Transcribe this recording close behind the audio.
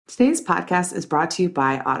Today's podcast is brought to you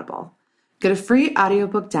by Audible. Get a free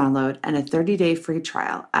audiobook download and a 30-day free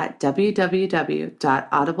trial at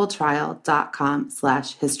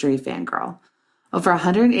www.audibletrial.com/historyfangirl. Over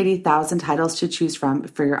 180,000 titles to choose from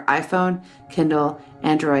for your iPhone, Kindle,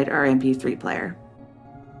 Android, or MP3 player.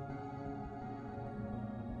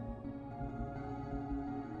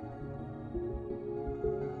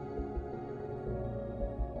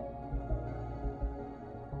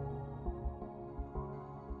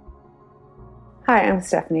 Hi, I'm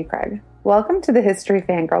Stephanie Craig. Welcome to the History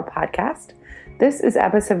Fangirl podcast. This is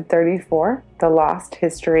episode 34, The Lost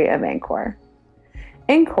History of Angkor.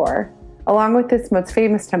 Angkor, along with its most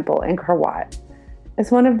famous temple, Angkor Wat,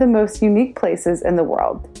 is one of the most unique places in the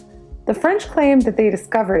world. The French claimed that they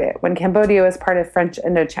discovered it when Cambodia was part of French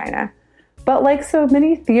Indochina, but like so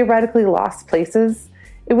many theoretically lost places,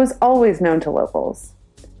 it was always known to locals.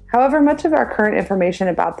 However, much of our current information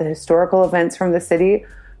about the historical events from the city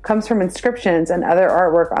comes from inscriptions and other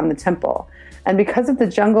artwork on the temple. And because of the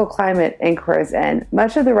jungle climate Angkor is in,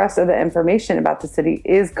 much of the rest of the information about the city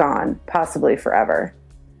is gone, possibly forever.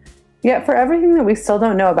 Yet for everything that we still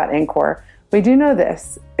don't know about Angkor, we do know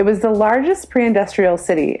this. It was the largest pre-industrial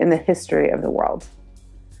city in the history of the world.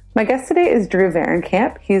 My guest today is Drew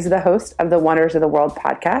Vahrenkamp. He's the host of the Wonders of the World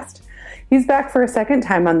podcast. He's back for a second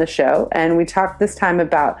time on the show, and we talked this time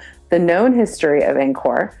about the known history of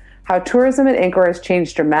Angkor, how tourism at Angkor has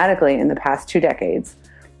changed dramatically in the past 2 decades,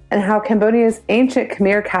 and how Cambodia's ancient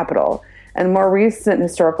Khmer capital and more recent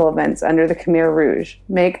historical events under the Khmer Rouge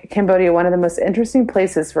make Cambodia one of the most interesting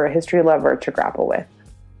places for a history lover to grapple with.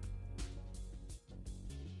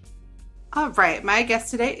 All right, my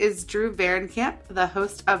guest today is Drew Vahrenkamp, the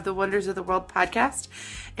host of the Wonders of the World podcast.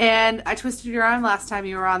 And I twisted your arm last time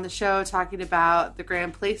you were on the show talking about the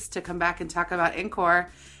grand place to come back and talk about Angkor.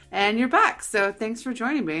 And you're back, so thanks for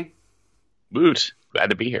joining me. Woot. Glad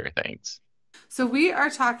to be here, thanks. So we are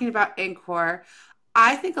talking about Angkor.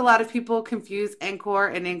 I think a lot of people confuse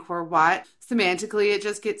Angkor and Angkor Wat. Semantically, it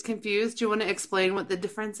just gets confused. Do you want to explain what the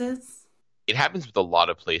difference is? It happens with a lot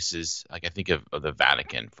of places, like I think of the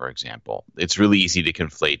Vatican, for example. It's really easy to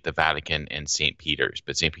conflate the Vatican and St. Peter's,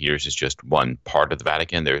 but St. Peter's is just one part of the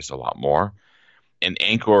Vatican. There's a lot more. And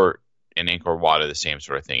Angkor and Angkor Wat are the same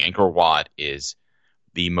sort of thing. Angkor Wat is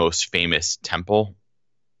the most famous temple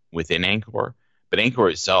within Angkor, but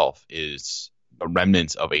Angkor itself is a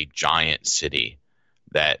remnant of a giant city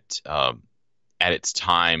that at its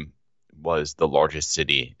time was the largest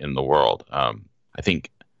city in the world. I think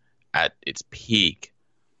at its peak,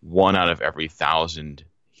 1 out of every 1,000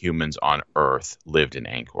 humans on Earth lived in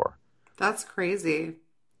Angkor. That's crazy.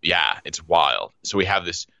 Yeah, it's wild. So we have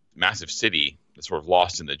this massive city that's sort of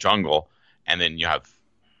lost in the jungle, and then you have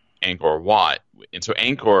Angkor Wat. And so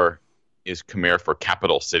Angkor is Khmer for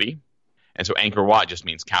capital city. And so Angkor Wat just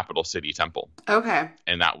means capital city temple. Okay.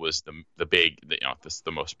 And that was the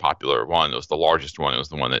most popular one. It was the largest one. It was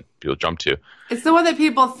the one that people jumped to. It's the one that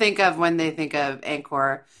people think of when they think of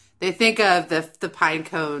Angkor. They think of the pine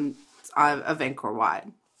cones of Angkor Wat.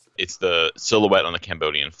 It's the silhouette on the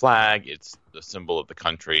Cambodian flag. It's the symbol of the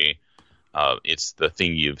country. It's the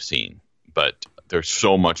thing you've seen. But there's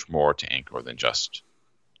so much more to Angkor than just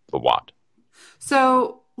the Wat.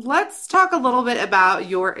 So let's talk a little bit about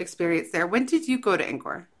your experience there. When did you go to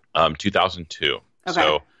Angkor? 2002. Okay.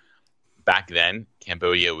 So back then,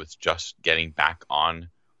 Cambodia was just getting back on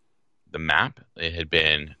the map. It had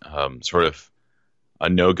been sort of a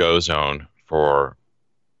no-go zone for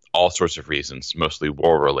all sorts of reasons, mostly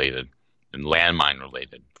war-related and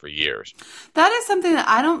landmine-related for years. That is something that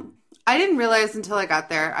I didn't realize until I got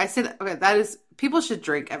there. I say that, okay, that is, people should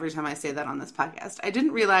drink every time I say that on this podcast. I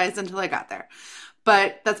didn't realize until I got there.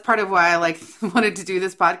 But that's part of why I wanted to do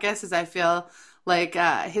this podcast, is I feel like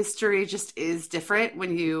history just is different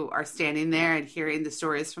when you are standing there and hearing the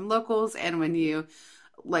stories from locals, and when you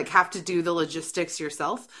have to do the logistics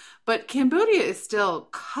yourself. But Cambodia is still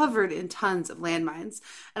covered in tons of landmines.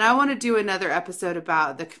 And I want to do another episode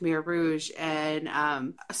about the Khmer Rouge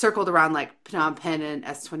and circled around Phnom Penh and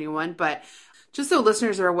S21. But just so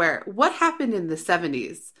listeners are aware, what happened in the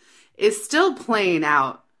 70s is still playing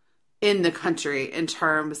out in the country in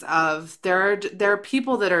terms of there are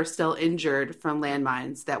people that are still injured from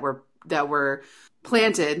landmines that were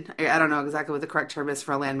planted. I don't know exactly what the correct term is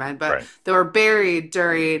for a landmine, but right. They were buried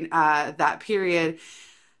during that period.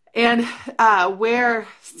 And where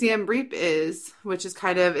Siem Reap is, which is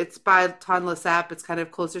it's by Tonle Sap, it's kind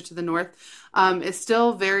of closer to the north, is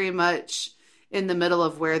still very much in the middle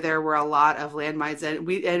of where there were a lot of landmines,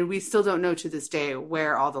 and we still don't know to this day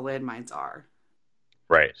where all the landmines are.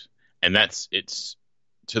 Right. And it's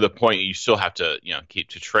to the point you still have to, keep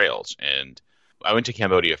to trails. And I went to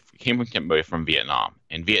Cambodia, came from Cambodia from Vietnam,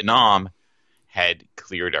 and Vietnam had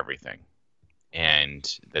cleared everything,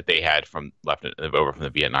 and that they had left over from the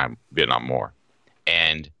Vietnam War.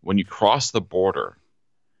 And when you cross the border,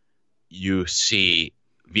 you see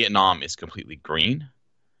Vietnam is completely green,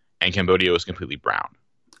 and Cambodia was completely brown.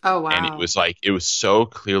 Oh, wow. And it was so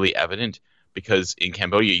clearly evident, because in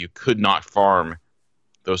Cambodia you could not farm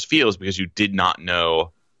those fields because you did not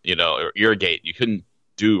know, or irrigate. You couldn't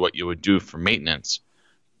do what you would do for maintenance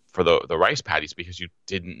for the rice paddies because you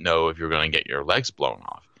didn't know if you were going to get your legs blown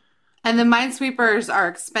off. And the minesweepers are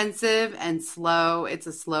expensive and slow. It's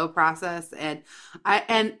a slow process, and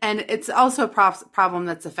it's also a problem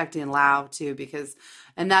that's affecting Laos too,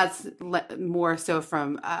 and that's more so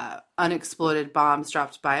from unexploded bombs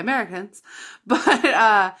dropped by Americans.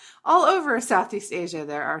 But all over Southeast Asia,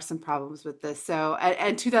 there are some problems with this. So,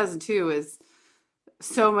 and 2002 is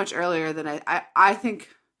so much earlier than I think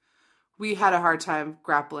we had a hard time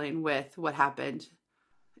grappling with what happened,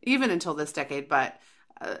 even until this decade, but.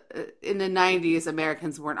 In the 90s,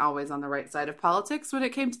 Americans weren't always on the right side of politics when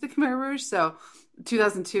it came to the Khmer Rouge. So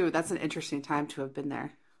 2002, that's an interesting time to have been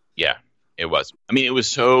there. Yeah, it was. I mean, it was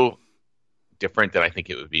so different than I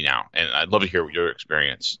think it would be now. And I'd love to hear your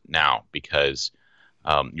experience now, because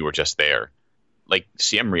you were just there. Like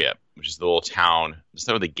Siem Reap, which is the little town, it's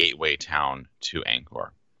sort of the gateway town to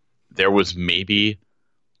Angkor. There was maybe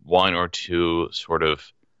one or two sort of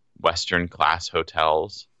Western class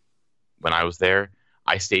hotels when I was there.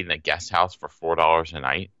 I stayed in a guest house for $4 a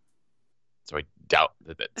night, so I doubt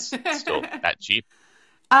that that's still that cheap.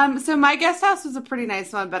 So my guest house was a pretty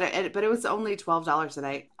nice one, but it was only $12 a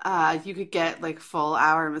night. You could get like full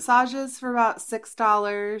hour massages for about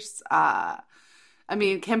 $6. I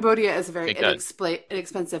mean, Cambodia is a very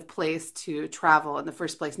inexpensive place to travel in the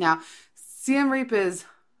first place. Now, Siem Reap is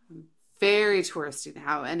very touristy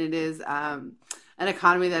now, and it is an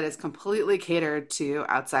economy that is completely catered to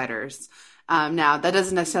outsiders. Now, that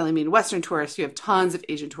doesn't necessarily mean Western tourists. You have tons of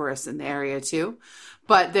Asian tourists in the area too.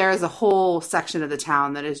 But there is a whole section of the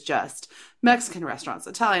town that is just Mexican restaurants,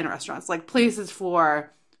 Italian restaurants, like places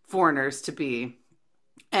for foreigners to be.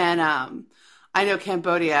 And I know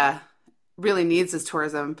Cambodia really needs this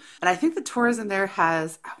tourism. And I think the tourism there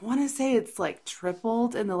has, I want to say it's like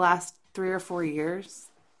tripled in the last 3 or 4 years.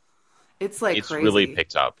 It's crazy. Really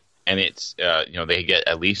picked up. And it's, they get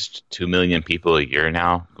at least 2 million people a year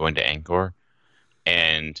now going to Angkor.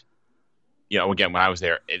 And, again, when I was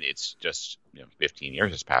there, it's just, 15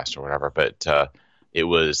 years has passed or whatever, but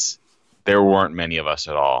there weren't many of us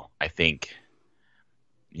at all. I think,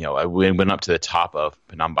 I went up to the top of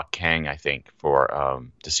Phnom Penh, I think,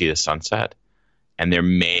 to see the sunset. And there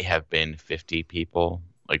may have been 50 people,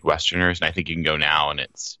 like Westerners. And I think you can go now and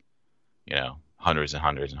it's, hundreds and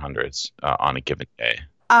hundreds and hundreds on a given day.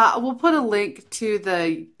 We'll put a link to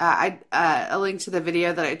a link to the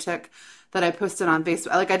video that I took that I posted on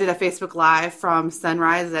Facebook. Like I did a Facebook Live from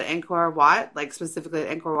sunrise at Angkor Wat, like specifically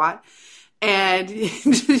at Angkor Wat. And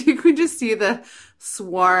you could just see the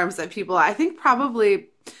swarms of people. I think probably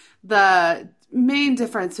the main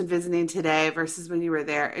difference in visiting today versus when you were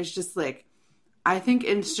there is just I think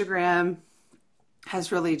Instagram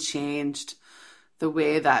has really changed the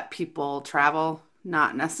way that people travel,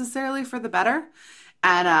 not necessarily for the better.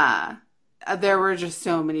 And there were just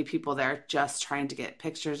so many people there just trying to get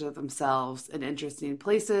pictures of themselves in interesting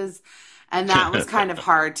places. And that was kind of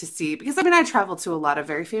hard to see because, I travel to a lot of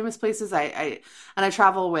very famous places. I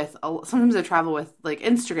travel with, sometimes I travel with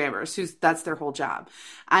Instagrammers that's their whole job.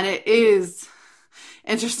 And it is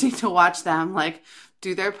interesting to watch them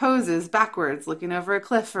do their poses backwards, looking over a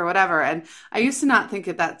cliff or whatever. And I used to not think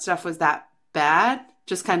that stuff was that bad,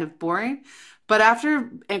 just kind of boring. But after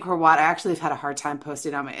Angkor Wat, I actually have had a hard time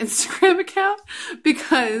posting on my Instagram account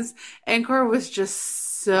because Angkor was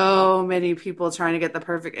just so many people trying to get the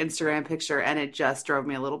perfect Instagram picture, and it just drove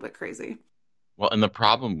me a little bit crazy. Well, and the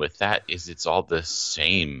problem with that is it's all the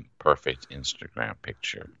same perfect Instagram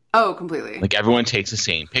picture. Oh, completely. Everyone takes the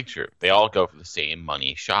same picture. They all go for the same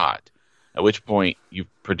money shot, at which point you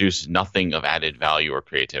produce nothing of added value or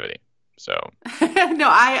creativity. So no,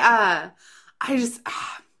 I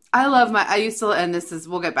love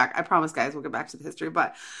we'll get back. I promise, guys, we'll get back to the history,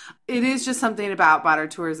 but it is just something about modern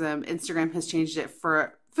tourism. Instagram has changed it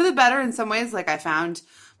for the better in some ways. I found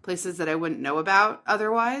places that I wouldn't know about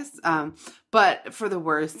otherwise, but for the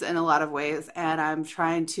worse in a lot of ways. And I'm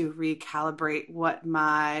trying to recalibrate what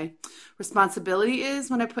my responsibility is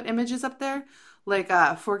when I put images up there.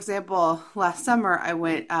 For example, last summer I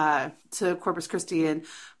went to Corpus Christi and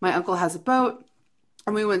my uncle has a boat.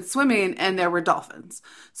 and we went swimming and there were dolphins.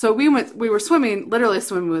 So we were swimming, literally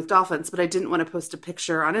swimming with dolphins, but I didn't want to post a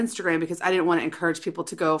picture on Instagram because I didn't want to encourage people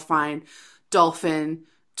to go find dolphin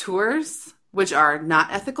tours, which are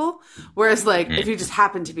not ethical. Whereas like if you just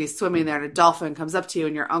happen to be swimming there and a dolphin comes up to you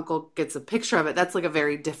and your uncle gets a picture of it, that's like a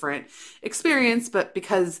very different experience. But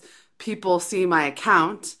because people see my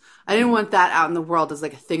account, I didn't want that out in the world as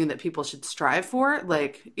like a thing that people should strive for.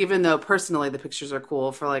 Like, even though personally the pictures are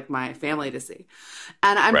cool for like my family to see.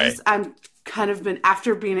 And I'm kind of been,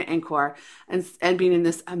 after being at Angkor and being in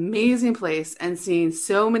this amazing place and seeing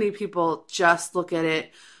so many people just look at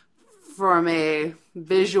it from a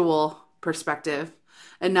visual perspective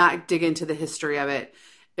and not dig into the history of it,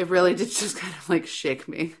 it really did just kind of like shake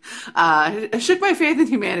me. It shook my faith in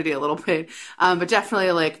humanity a little bit, but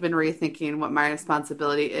definitely like been rethinking what my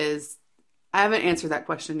responsibility is. I haven't answered that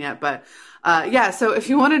question yet, but yeah. So if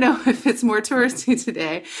you want to know if it's more touristy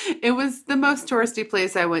today, it was the most touristy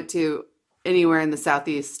place I went to anywhere in the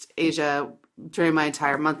Southeast Asia during my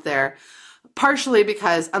entire month there. Partially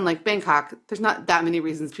because, unlike Bangkok, there's not that many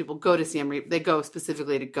reasons people go to Siem Reap. They go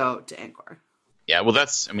specifically to go to Angkor. Yeah, well,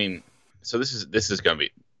 so this is going to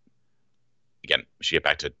be, again, we should get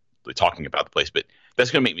back to talking about the place, but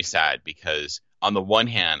that's going to make me sad because on the one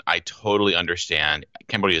hand, I totally understand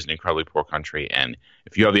Cambodia is an incredibly poor country, and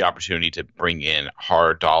if you have the opportunity to bring in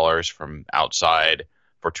hard dollars from outside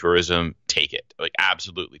for tourism, take it. Like,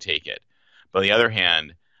 absolutely take it. But on the other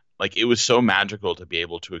hand, like, it was so magical to be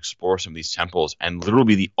able to explore some of these temples and literally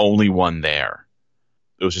be the only one there.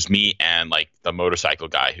 It was just me and like the motorcycle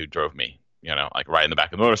guy who drove me, like right in the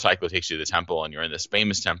back of the motorcycle, takes you to the temple, and you're in this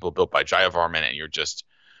famous temple built by Jayavarman, and you're just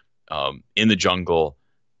in the jungle,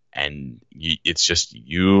 and it's just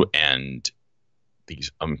you and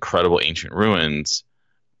these incredible ancient ruins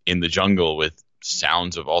in the jungle with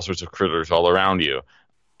sounds of all sorts of critters all around you.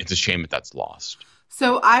 It's a shame that that's lost.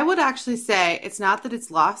 So I would actually say it's not that it's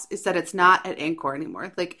lost, it's that it's not at Angkor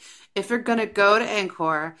anymore. Like, if you're going to go to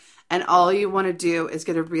Angkor and all you want to do is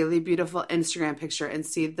get a really beautiful Instagram picture and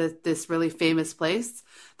see this really famous place,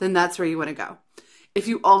 then that's where you want to go. If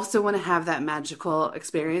you also want to have that magical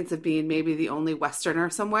experience of being maybe the only Westerner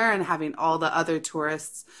somewhere and having all the other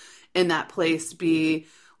tourists in that place be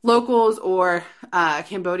locals or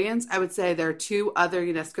Cambodians, I would say there are two other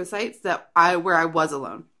UNESCO sites where I was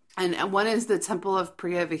alone. And one is the Temple of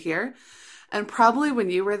Priya Vihir. And probably when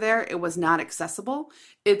you were there, it was not accessible.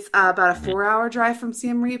 It's about a 4-hour drive from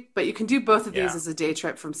Siem Reap, but you can do both of these as a day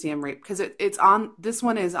trip from Siem Reap because this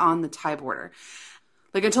one is on the Thai border.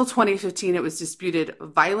 Like, until 2015, it was disputed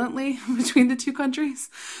violently between the two countries.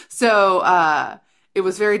 So it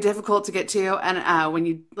was very difficult to get to. And when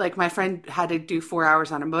you, like, my friend had to do 4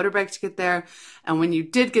 hours on a motorbike to get there. And when you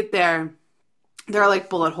did get there, there are like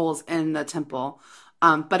bullet holes in the temple.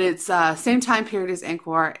 But it's same time period as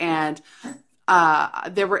Angkor, and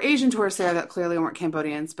there were Asian tourists there that clearly weren't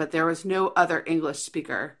Cambodians, but there was no other English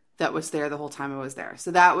speaker that was there the whole time I was there. So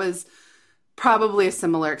that was probably a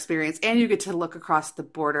similar experience, and you get to look across the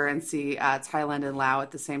border and see Thailand and Laos at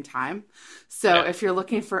the same time. So if you're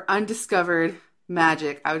looking for undiscovered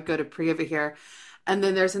magic, I would go to Priya Vihir. And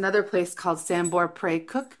then there's another place called Sambor Prey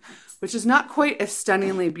Cook, which is not quite as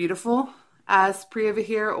stunningly beautiful as Priya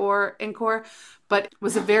Vihir or Angkor, but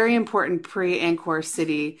was a very important pre-Angkor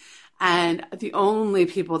city. And the only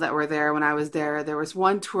people that were there when I was there was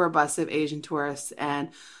one tour bus of Asian tourists and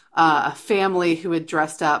a family who had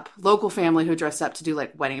dressed up, local family who dressed up to do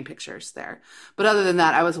like wedding pictures there. But other than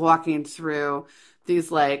that, I was walking through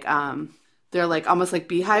these like, they're like almost like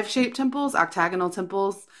beehive shaped temples, octagonal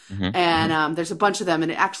temples. And there's a bunch of them,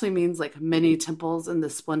 and it actually means like many temples in the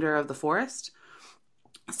splendor of the forest.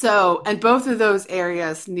 So, and both of those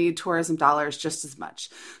areas need tourism dollars just as much.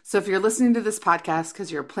 So if you're listening to this podcast because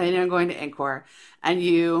you're planning on going to Angkor and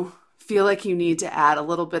you feel like you need to add a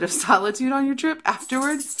little bit of solitude on your trip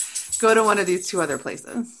afterwards, go to one of these two other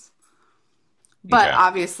places. But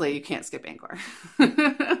obviously you can't skip Angkor.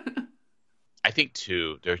 I think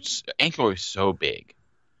too, Angkor is so big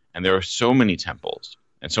and there are so many temples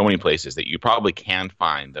and so many places that you probably can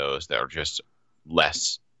find those that are just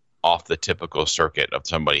less off the typical circuit of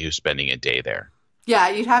somebody who's spending a day there. Yeah,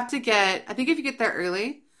 you'd have to I think if you get there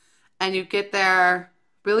early and you get there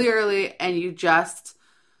really early and you just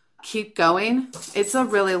keep going, it's a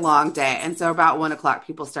really long day. And so about 1 o'clock,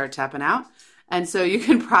 people start tapping out. And so you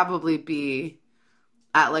can probably be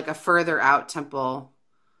at like a further out temple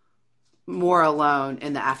more alone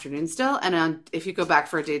in the afternoon still. And if you go back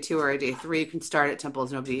for a day 2 or a day 3, you can start at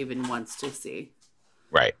temples nobody even wants to see.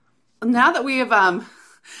 Right. Now that we have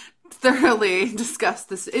thoroughly discussed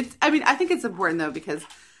this, I think it's important though, because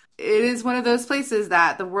is one of those places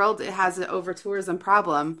that the world has an over tourism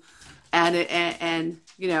problem, and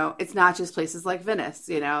you know, it's not just places like Venice.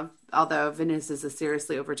 You know, although Venice is a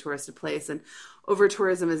seriously over touristed place, and over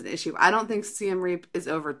tourism is an issue. I don't think Siem Reap is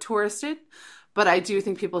over touristed, but I do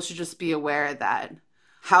think people should just be aware that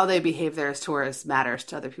how they behave there as tourists matters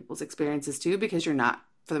to other people's experiences too, because you're not,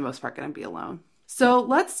 for the most part, going to be alone. So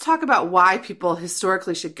let's talk about why people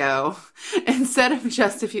historically should go instead of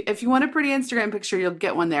just if you want a pretty Instagram picture, you'll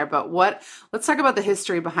get one there. But let's talk about the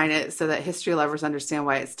history behind it so that history lovers understand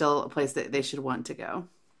why it's still a place that they should want to go.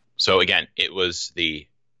 So again, it was the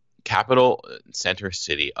capital center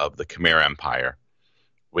city of the Khmer Empire,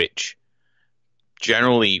 which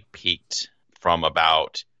generally peaked from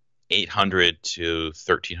about 800 to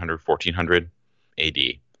 1300, 1400 AD,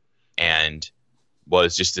 and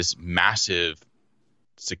was just this massive,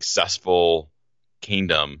 successful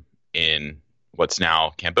kingdom in what's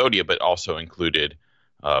now Cambodia, but also included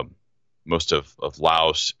most of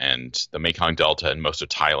Laos and the Mekong Delta and most of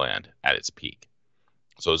Thailand at its peak.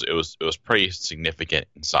 So it was pretty significant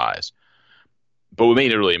in size. But what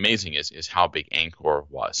made it really amazing is how big Angkor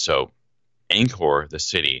was. So Angkor, the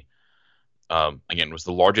city, again, was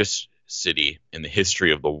the largest city in the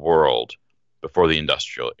history of the world before the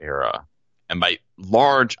industrial era. And by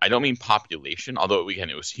large, I don't mean population, although again,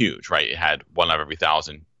 it was huge, right? It had 1 out of every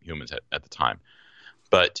 1,000 humans at the time.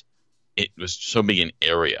 But it was so big an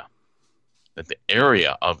area that the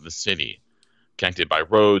area of the city, connected by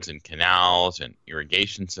roads and canals and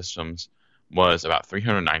irrigation systems, was about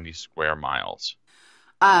 390 square miles.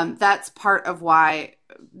 That's part of why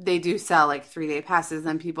they do sell like 3-day passes,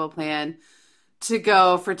 and people plan to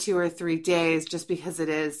go for 2 or 3 days just because it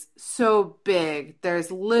is so big. There's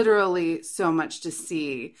literally so much to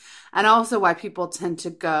see. And also why people tend to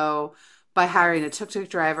go by hiring a tuk-tuk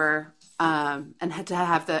driver and had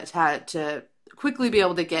to quickly be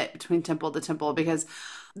able to get between temple to temple, because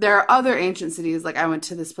there are other ancient cities. Like I went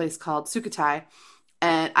to this place called Sukhothai,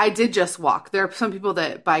 and I did just walk. There are some people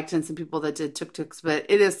that biked and some people that did tuk-tuks, but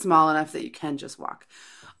it is small enough that you can just walk.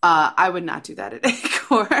 I would not do that at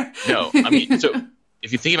Angkor. No, I mean, so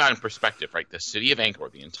if you think about it in perspective, right, the city of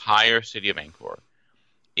Angkor, the entire city of Angkor,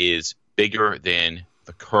 is bigger than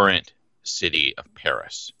the current city of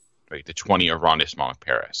Paris, right, the 20 arrondissement of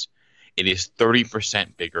Paris. It is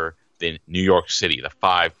 30% bigger than New York City, the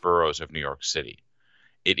 5 boroughs of New York City.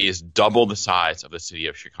 It is double the size of the city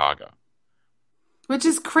of Chicago. Which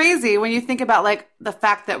is crazy when you think about, like, the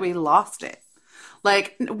fact that we lost it.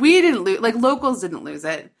 Like, we didn't lose, like, locals didn't lose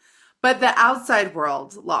it, but the outside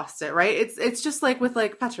world lost it, right? It's just like with,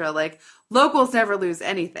 like, Petra, like, locals never lose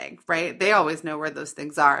anything, right? They always know where those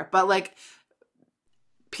things are. But, like,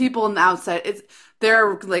 people on the outside, there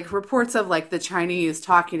are, like, reports of, like, the Chinese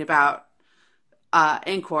talking about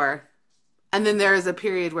Angkor, and then there is a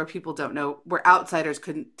period where people don't know, where outsiders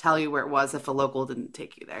couldn't tell you where it was if a local didn't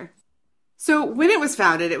take you there. So when it was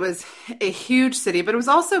founded, it was a huge city, but it was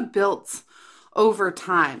also built over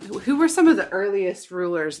time. Who were some of the earliest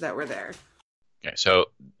rulers that were there? Okay, so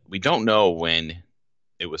we don't know when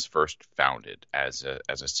it was first founded as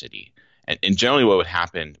a city. And generally what would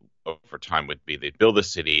happen over time would be they'd build a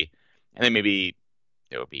city, and then maybe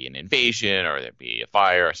there would be an invasion, or there'd be a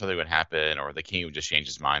fire, or something would happen, or the king would just change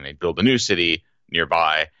his mind. They'd build a new city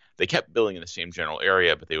nearby. They kept building in the same general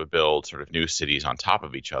area, but they would build sort of new cities on top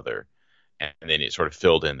of each other, and then it sort of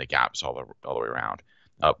filled in the gaps all the way around.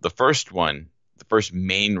 The first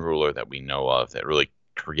main ruler that we know of that really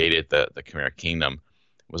created the Khmer Kingdom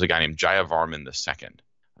was a guy named Jayavarman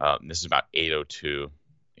II. This is about 802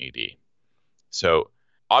 AD. So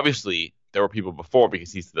obviously there were people before,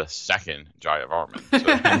 because he's the second Jayavarman. So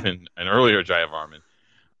there had been an earlier Jayavarman.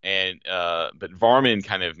 But Varman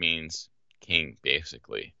kind of means king,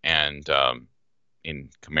 basically. And in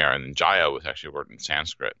Khmer, and then Jaya was actually a word in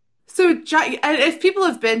Sanskrit. So if people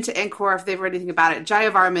have been to Angkor, if they've read anything about it,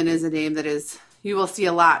 Jayavarman is a name that you will see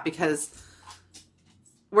a lot, because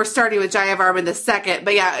we're starting with Jayavarman II,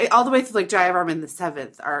 but yeah, all the way through like Jayavarman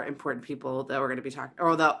VII are important people that we're going to be talking,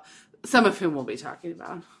 or some of whom we'll be talking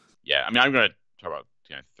about. Yeah, I mean, I'm going to talk about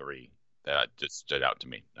 3 that just stood out to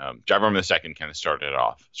me. Jayavarman II kind of started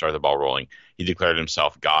the ball rolling. He declared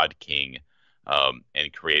himself God King,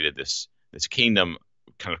 and created this kingdom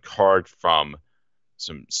kind of carved from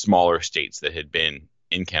some smaller states that had been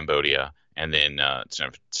in Cambodia, and then sort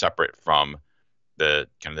of separate from the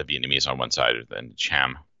kind of the Vietnamese on one side, and then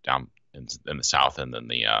Cham down in the south, and then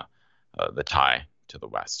the Thai to the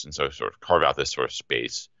west. And so sort of carve out this sort of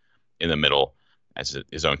space in the middle as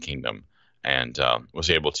his own kingdom, and was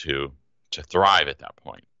able to thrive at that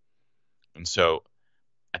point. And so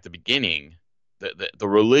at the beginning, the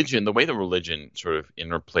religion, the way the religion sort of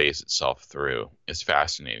interplays itself through is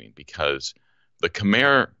fascinating because the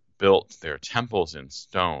Khmer built their temples in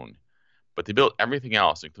stone, but they built everything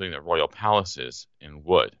else, including their royal palaces, in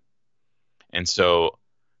wood. And so,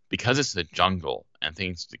 because it's a jungle and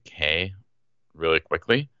things decay really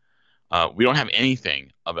quickly, we don't have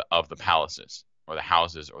anything of the palaces or the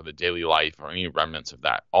houses or the daily life or any remnants of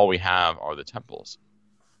that. All we have are the temples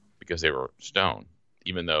because they were stone,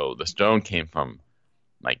 even though the stone came from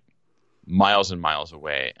like miles and miles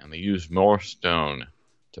away, and they used more stone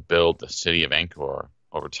to build the city of Angkor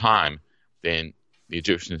over time than the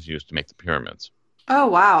Egyptians used to make the pyramids. Oh,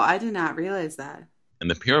 wow. I did not realize that. And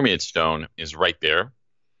the pyramid stone is right there.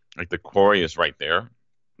 Like the quarry is right there.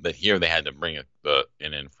 But here they had to bring it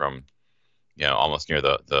in from, almost near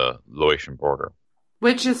the Laotian border.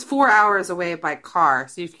 Which is 4 hours away by car.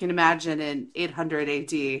 So you can imagine in 800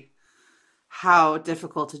 AD how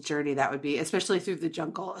difficult a journey that would be, especially through the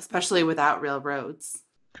jungle, especially without real roads.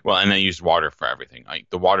 Well, and they used water for everything. Like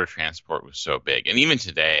the water transport was so big. And even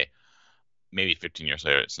today, maybe 15 years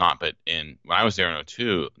later, it's not. But when I was there in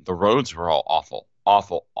 '02, the roads were all awful,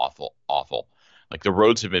 awful, awful, awful. Like the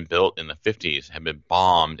roads had been built in the 50s, had been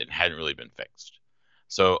bombed, and hadn't really been fixed.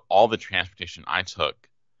 So all the transportation I took,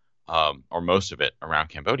 or most of it around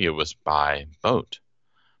Cambodia, was by boat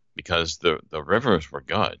because the rivers were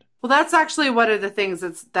good. Well, that's actually one of the things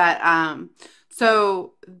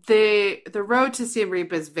so the road to Siem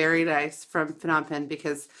Reap is very nice from Phnom Penh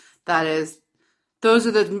because those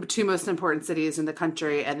are the two most important cities in the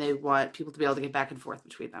country, and they want people to be able to get back and forth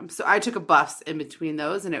between them. So I took a bus in between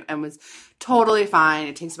those, and was totally fine.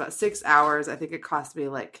 It takes about 6 hours. I think it cost me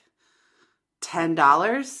like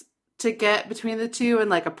 $10 to get between the two,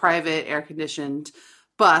 and like a private air-conditioned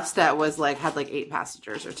bus that was had 8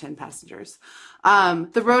 passengers or 10 passengers.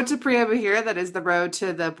 The road to Priya Bahir, that is the road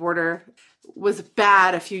to the border, was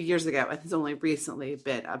bad a few years ago. It has only recently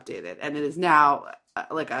been updated, and it is now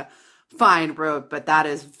like a fine road, but that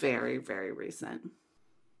is very, very recent.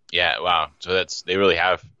 Yeah, wow. So they really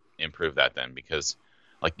have improved that then, because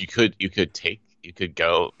like you could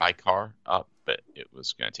go by car up, but it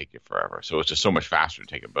was going to take you forever. So it was just so much faster to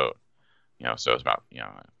take a boat. So it was about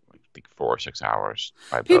I think 4 or 6 hours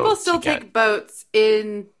by boat. People still take boats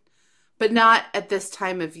in, but not at this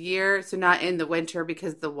time of year. So not in the winter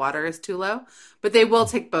because the water is too low. But they will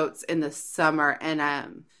take boats in the summer,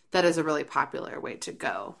 and that is a really popular way to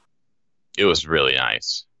go. It was really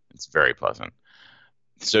nice. It's very pleasant.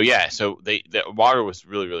 So yeah, the water was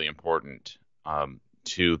really, really important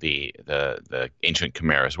to the ancient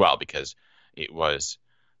Khmer as well, because it was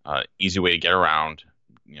easy way to get around.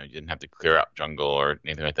 You didn't have to clear out jungle or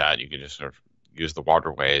anything like that. You could just sort of use the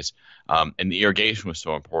waterways. And the irrigation was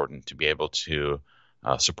so important to be able to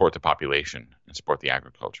support the population and support the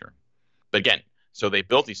agriculture. But again, so they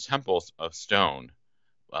built these temples of stone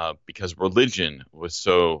because religion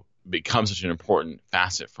becomes such an important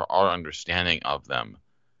facet for our understanding of them,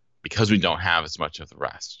 because we don't have as much of the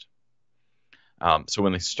rest. So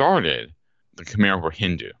when they started, the Khmer were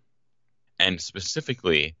Hindu, and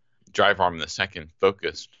specifically Drew Vahrenkamp II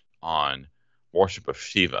focused on worship of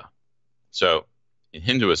Shiva. So in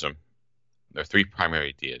Hinduism, there are 3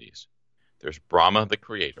 primary deities. There's Brahma, the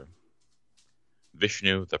creator,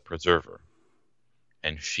 Vishnu, the preserver,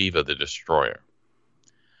 and Shiva, the destroyer.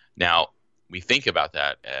 Now, we think about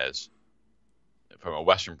that as, from a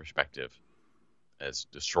Western perspective, as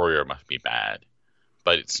destroyer must be bad,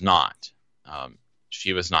 but it's not.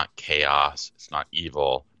 Shiva's not chaos. It's not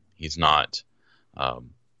evil. He's not,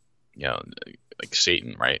 like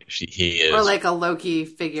Satan, right? He is, or like a Loki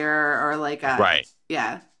figure, or like a right.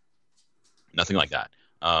 Yeah, nothing like that.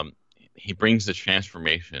 He brings the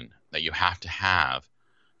transformation that you have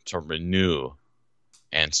to renew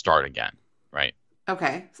and start again, right?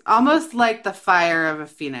 Okay. Almost like the fire of a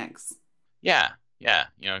phoenix. Yeah.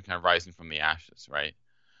 Kind of rising from the ashes, right?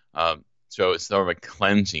 So it's sort of a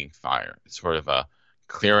cleansing fire. It's sort of a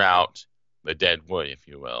clear out the dead wood, if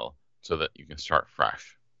you will, so that you can start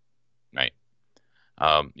fresh, right?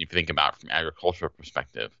 If you think about it from an agricultural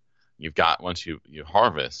perspective, you've got, once you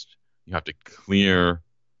harvest, you have to clear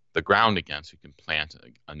the ground again so you can plant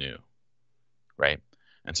anew, right?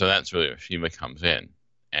 And so that's really where Shiva comes in.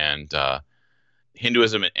 And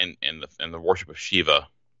Hinduism and the worship of Shiva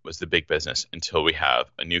was the big business until we have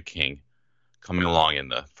a new king coming along in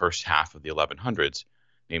the first half of the 1100s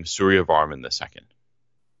named Surya Varman II.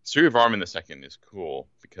 Surya Varman II is cool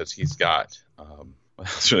because he's got,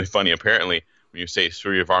 it's really funny, apparently, when you say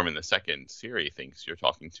Surya Varman II, Siri thinks you're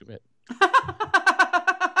talking to it.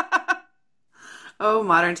 Oh,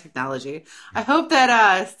 modern technology. I hope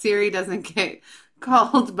that Siri doesn't get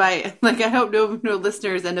called by, like, I hope no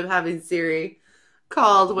listeners end up having Siri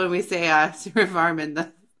called when we say Drew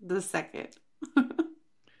Vahrenkamp the second.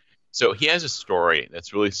 So he has a story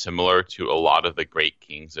that's really similar to a lot of the great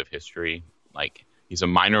kings of history. Like, he's a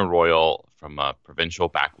minor royal from a provincial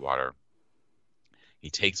backwater. He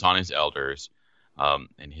takes on his elders,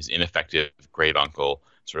 and his ineffective great uncle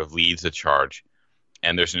sort of leads the charge.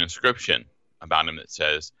 And there's an inscription about him that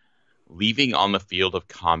says, "Leaving on the field of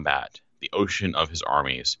combat the ocean of his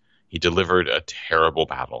armies, he delivered a terrible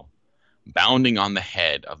battle. Bounding on the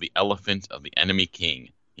head of the elephant of the enemy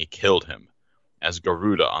king, he killed him, as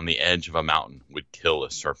Garuda on the edge of a mountain would kill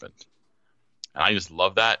a serpent." And I just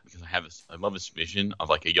love that because I love this vision of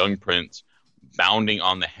like a young prince bounding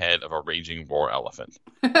on the head of a raging war elephant.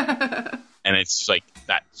 And it's like,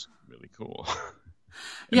 that's really cool.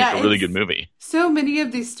 Yeah, it's a really good movie. So many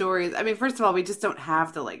of these stories, I mean, first of all, we just don't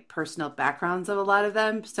have the like personal backgrounds of a lot of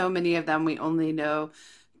them. So many of them we only know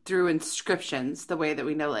through inscriptions, the way that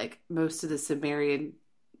we know like most of the Sumerian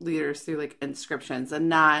leaders through like inscriptions,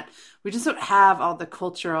 and we just don't have all the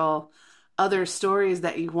cultural other stories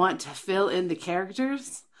that you want to fill in the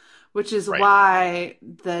characters, which is why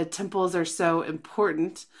the temples are so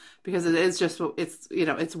important, because it is just,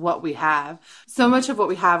 it's what we have. So much of what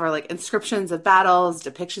we have are like inscriptions of battles,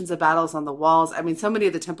 depictions of battles on the walls. I mean, so many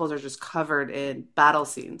of the temples are just covered in battle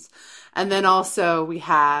scenes. And then also we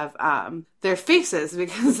have their faces,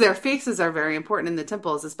 because their faces are very important in the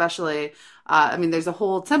temples, especially, there's a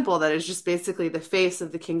whole temple that is just basically the face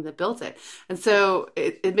of the king that built it. And so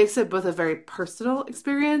it makes it both a very personal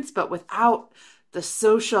experience, but without the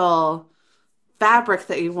social fabric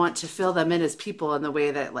that you want to fill them in as people, in the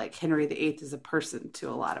way that like Henry VIII is a person to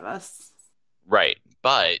a lot of us. Right.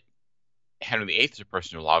 But Henry VIII is a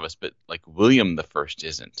person to a lot of us, but like William the First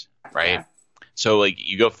isn't, right? Yeah. So like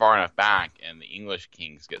you go far enough back and the English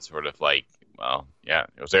kings get sort of like, well, yeah,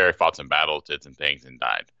 it was there, he fought some battles, did some things and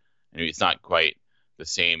died. I mean, it's not quite the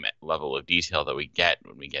same level of detail that we get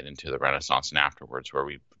when we get into the Renaissance and afterwards, where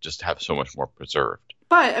we just have so much more preserved.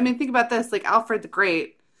 But I mean, think about this, like Alfred the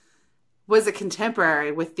Great was a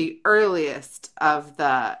contemporary with the earliest of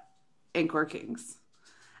the Angkor kings.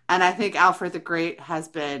 And I think Alfred the Great has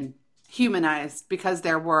been humanized because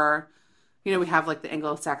there were, we have like the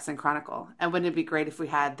Anglo-Saxon Chronicle. And wouldn't it be great if we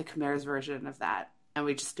had the Khmer's version of that? And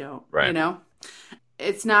we just don't,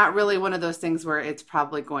 It's not really one of those things where it's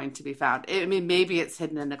probably going to be found. I mean, maybe it's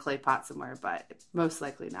hidden in a clay pot somewhere, but most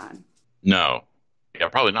likely not. No. Yeah,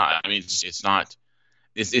 probably not. I mean, it's not.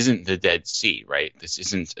 This isn't the Dead Sea, right? This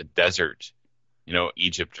isn't a desert,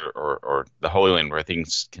 Egypt or the Holy Land, where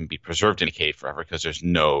things can be preserved in a cave forever because there's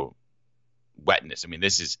no wetness. I mean,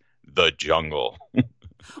 this is the jungle.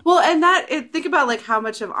 Well, and think about like how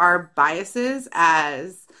much of our biases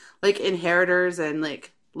as like inheritors and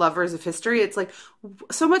like lovers of history, it's like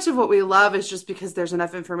so much of what we love is just because there's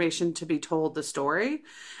enough information to be told the story.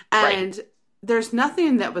 And there's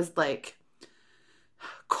nothing that was like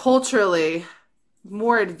culturally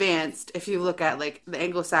more advanced if you look at like the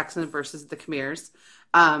Anglo-Saxon versus the Khmer's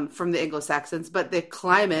from the Anglo-Saxons, but the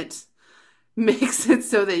climate makes it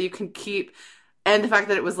so that you can keep, and the fact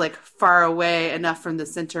that it was like far away enough from the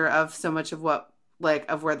center of so much of what like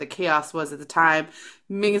of where the chaos was at the time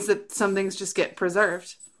means that some things just get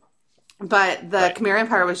preserved. But the Khmer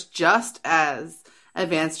Empire was just as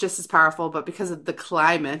advanced, just as powerful, but because of the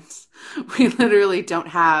climate, we literally don't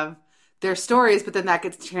have their stories, but then that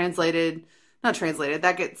gets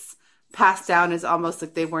that gets passed down as almost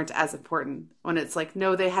like they weren't as important, when it's like,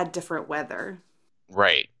 no, they had different weather.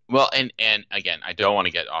 Right. Well, and again, I don't want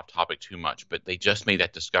to get off topic too much, but they just made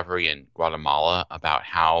that discovery in Guatemala about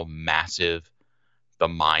how massive the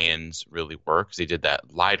Mayans really were, because they did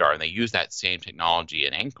that LiDAR, and they used that same technology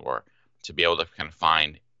in Angkor to be able to kind of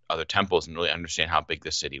find other temples and really understand how big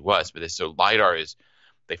the city was. But so LiDAR is,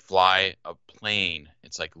 they fly a plane,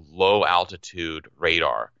 it's like low altitude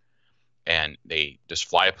radar, and they just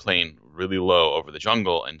fly a plane really low over the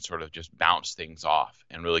jungle and sort of just bounce things off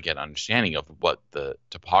and really get an understanding of what the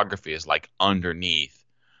topography is like underneath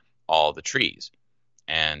all the trees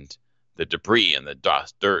and the debris and the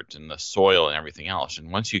dust, dirt and the soil and everything else.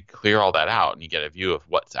 And once you clear all that out and you get a view of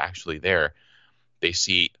what's actually there, they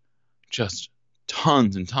see just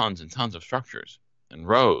tons and tons and tons of structures and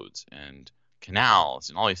roads and canals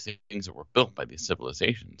and all these things that were built by these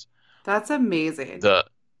civilizations. That's amazing.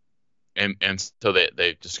 And so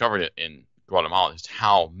they discovered it in Guatemala, just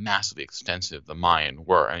how massively extensive the Mayan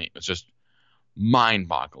were. I mean, it's just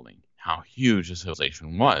mind-boggling how huge the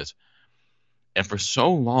civilization was. And for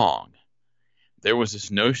so long, there was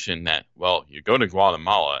this notion that, well, you go to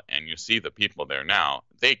Guatemala and you see the people there now,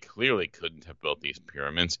 they clearly couldn't have built these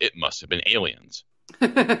pyramids. It must have been aliens.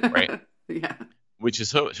 right? Yeah. Which is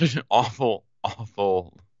such an awful,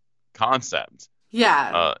 awful concept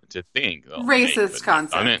Yeah. to think. Oh, they Racist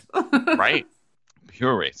couldn't have done it, concept. right?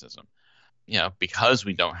 Pure racism. Because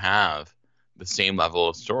we don't have the same level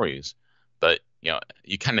of stories. But,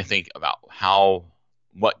 you kind of think about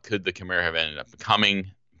what could the Khmer have ended up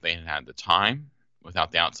becoming if they had had the time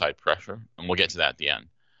without the outside pressure. And we'll get to that at the end.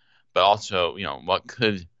 But also, what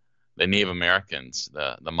could the Native Americans,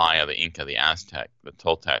 the Maya, the Inca, the Aztec, the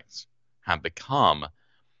Toltecs have become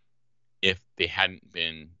if they hadn't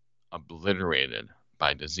been obliterated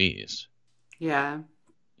by disease, Yeah.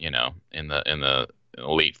 in the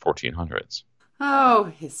late 1400s. Oh,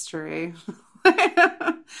 history.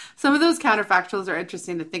 Some of those counterfactuals are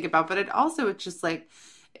interesting to think about, but it's just like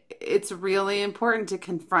it's really important to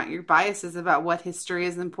confront your biases about what history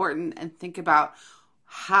is important and think about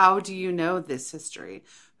how do you know this history?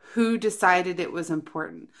 Who decided it was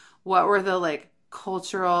important? What were the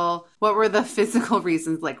what were the physical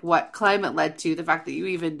reasons, like what climate led to the fact that you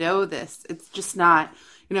even know this? It's just not,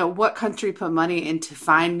 what country put money into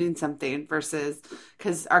finding something versus,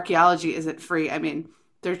 because archaeology isn't free. I mean,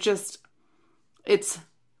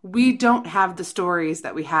 we don't have the stories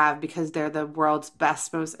that we have because they're the world's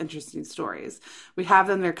best, most interesting stories. We have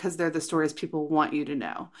them there because they're the stories people want you to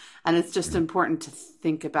know. And it's just important to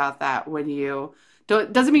think about that when you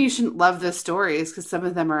doesn't mean you shouldn't love the stories, because some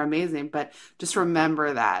of them are amazing, but just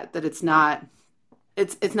remember that it's not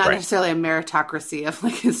right. Necessarily a meritocracy of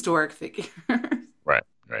historic figures.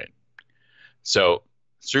 Right. So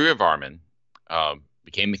Surya Varman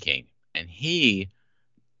became the king, and he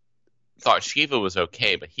thought Shiva was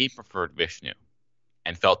okay, but he preferred Vishnu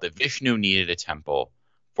and felt that Vishnu needed a temple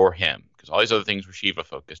for him because all these other things were Shiva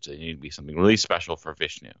focused. They needed to be something really special for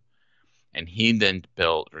Vishnu. And he then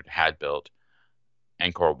had built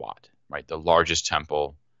Angkor Wat, right? The largest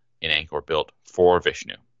temple in Angkor built for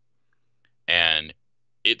Vishnu. And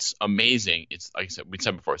it's amazing. It's like we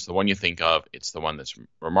said before, it's the one you think of. It's the one that's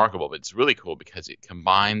remarkable, but it's really cool because it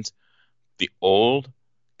combines the old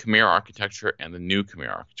Khmer architecture and the new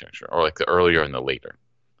Khmer architecture, or like the earlier and the later.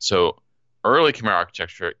 So early Khmer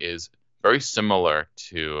architecture is very similar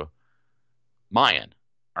to Mayan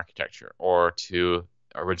architecture or to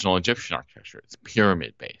original Egyptian architecture. It's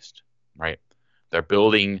pyramid based, right? They're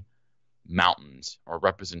building mountains or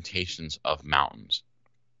representations of mountains.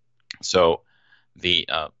 So the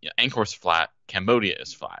Angkor's flat, Cambodia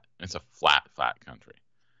is flat. It's a flat country.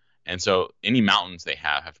 And so any mountains they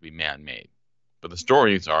have to be man-made. But the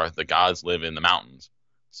stories are the gods live in the mountains.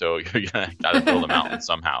 So you got to build a mountain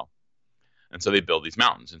somehow. And so they build these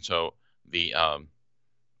mountains. And so in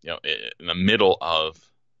the middle of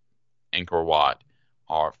Angkor Wat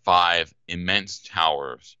are 5 immense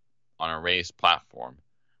towers on a raised platform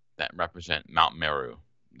that represent Mount Meru,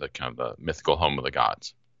 the kind of the mythical home of the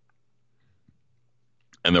gods.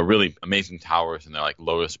 And they're really amazing towers, and they're like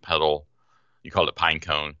lotus petal. You call it pine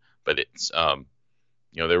cone, but it's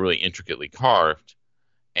they're really intricately carved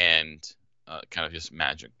and kind of just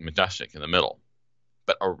majestic in the middle.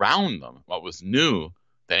 But around them, what was new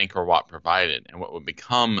that Angkor Wat provided, and what would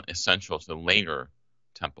become essential to later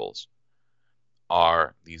temples,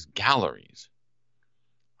 are these galleries,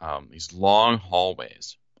 these long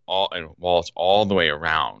hallways, and walls all the way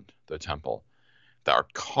around the temple that are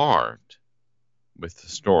carved with the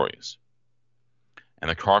stories. And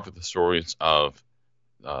they're carved with the stories of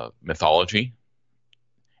mythology,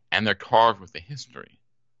 and they're carved with the history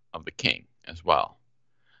of the king as well.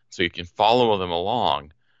 So you can follow them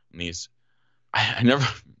along. And these, I never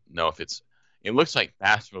know if it looks like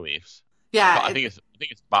bas reliefs. Yeah, I think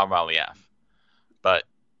it's bas relief, but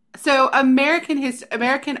so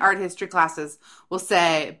American art history classes will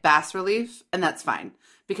say bas relief, and that's fine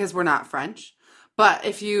because we're not French. But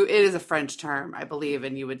it is a French term, I believe,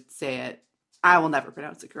 and you would say it. I will never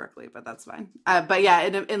pronounce it correctly, but that's fine. But yeah,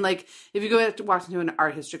 in like if you go to walk into an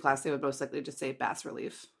art history class, they would most likely just say bas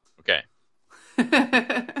relief. Okay.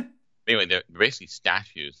 Anyway, they're basically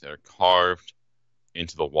statues that are carved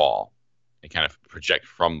into the wall. They kind of project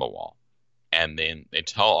from the wall, and then they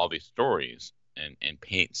tell all these stories and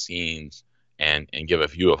paint scenes and give a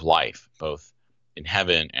view of life, both in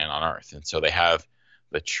heaven and on earth. And so they have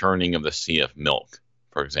the churning of the sea of milk,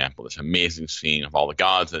 for example, this amazing scene of all the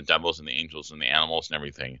gods and the devils and the angels and the animals and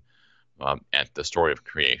everything at the story of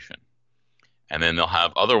creation. And then they'll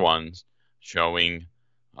have other ones showing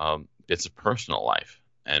bits of personal life.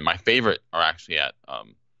 And my favorite are actually at a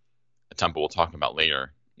temple we'll talk about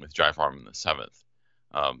later with Drew Vahrenkamp the Seventh,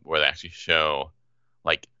 where they actually show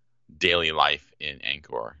like daily life in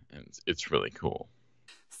Angkor, and it's really cool.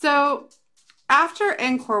 So after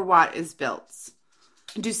Angkor Wat is built,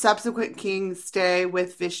 Do subsequent kings stay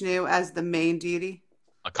with Vishnu as the main deity?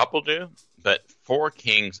 A couple do, but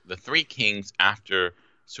the three kings after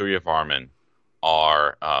Suryavarman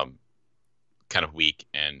are kind of weak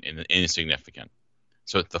and insignificant.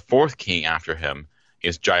 So the fourth king after him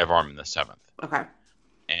is Jayavarman the seventh. Okay.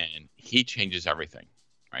 And he changes everything,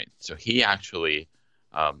 right? So he actually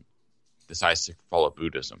decides to follow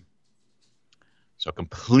Buddhism. So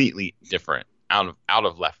completely different, out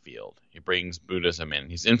of left field. He brings Buddhism in.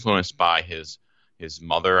 He's influenced by his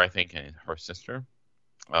mother, I think, and her sister,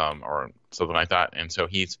 or something like that. And so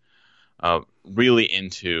he's really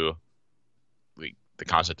into the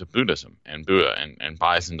concept of Buddhism and Buddha, and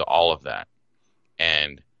buys into all of that.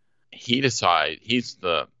 And he decides he's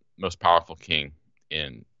the most powerful king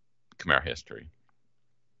in Khmer history.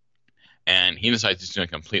 And he decides he's going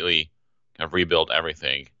to completely kind of rebuild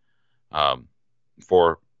everything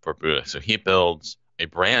for Buddha. So he builds a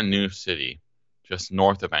brand new city just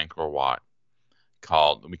north of Angkor Wat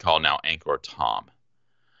we call now Angkor Thom.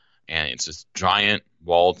 And it's this giant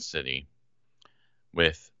walled city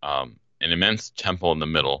with an immense temple in the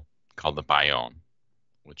middle called the Bayon,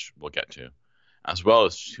 which we'll get to, as well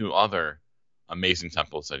as two other amazing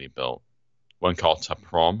temples that he built, one called Ta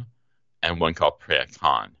Prohm and one called Preah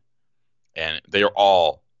Khan. And they are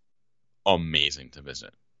all amazing to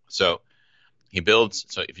visit. So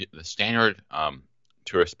the standard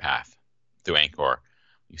tourist path through Angkor,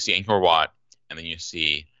 you see Angkor Wat, and then you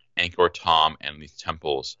see Angkor Thom and these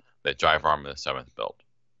temples that Jayavarman the VII built.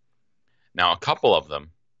 Now, a couple of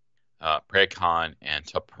them, Preah Khan and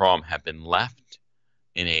Ta Prohm, have been left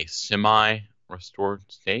in a semi-restored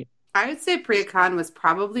state. I would say Preah Khan was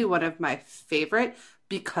probably one of my favorite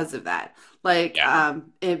because of that. Like,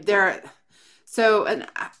 and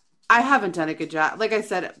I haven't done a good job. Like I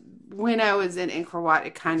said, when I was in Angkor Wat,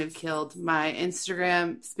 it kind of killed my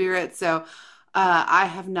Instagram spirit. So I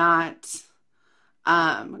have not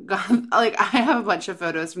gone, like, I have a bunch of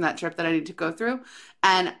photos from that trip that I need to go through.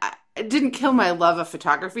 And it didn't kill my love of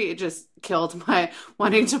photography. It just killed my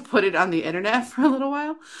wanting to put it on the internet for a little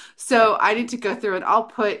while. So I need to go through it. I'll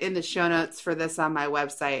put in the show notes for this on my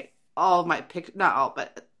website, all my not all,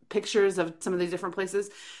 but pictures of some of these different places.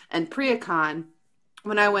 And Preah Khan,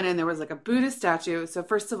 when I went in, there was like a Buddha statue. So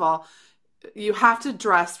first of all, you have to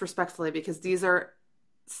dress respectfully because these are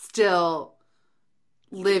still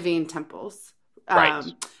living temples. Right.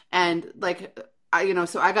 And like,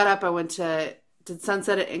 so I got up, I went to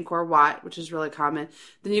sunset at Angkor Wat, which is really common.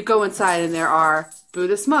 Then you go inside and there are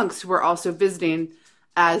Buddhist monks who are also visiting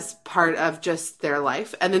as part of just their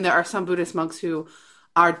life. And then there are some Buddhist monks who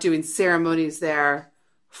are doing ceremonies there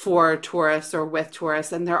for tourists or with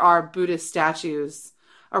tourists. And there are Buddhist statues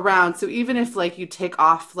around. So even if like you take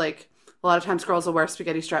off, like a lot of times girls will wear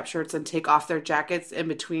spaghetti strap shirts and take off their jackets in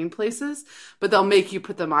between places, but they'll make you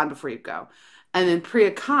put them on before you go. And then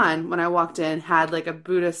Preah Khan, when I walked in, had like a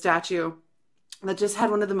Buddha statue that just had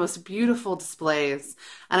one of the most beautiful displays.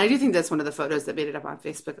 And I do think that's one of the photos that made it up on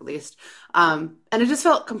Facebook, at least. And it just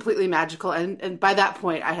felt completely magical. And by that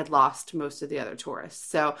point, I had lost most of the other tourists.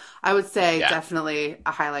 So I would say definitely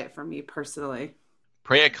a highlight for me personally.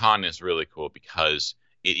 Preah Khan is really cool because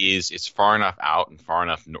it's far enough out and far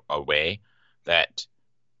enough away that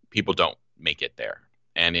people don't make it there.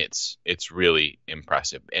 And it's really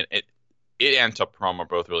impressive. And it and Ta Prohm are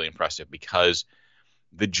both really impressive because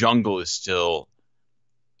the jungle is still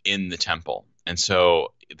in the temple. And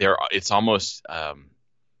so it's almost a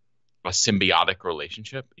symbiotic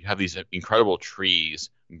relationship. You have these incredible trees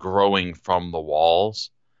growing from the walls,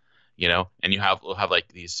 and we'll have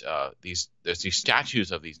like there's these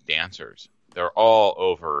statues of these dancers. They're all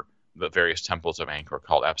over the various temples of Angkor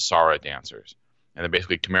called Apsara dancers. And they're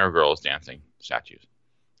basically Khmer girls dancing statues.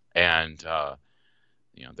 And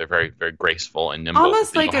they're very, very graceful and nimble.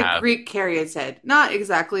 Almost like a Greek caryatid. Not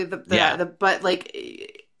exactly but like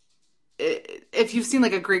if you've seen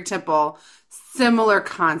like a Greek temple, similar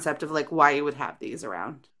concept of like why you would have these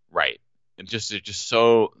around. Right. They're just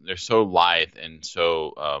so lithe and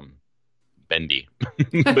so bendy.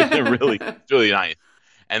 But they're really nice.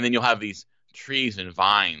 And then you'll have these trees and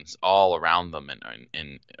vines all around them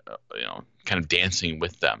and kind of dancing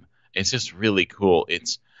with them. It's just really cool.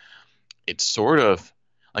 It's sort of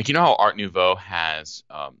like, how Art Nouveau has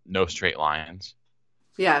no straight lines?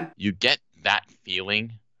 Yeah. You get that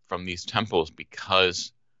feeling from these temples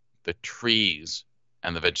because the trees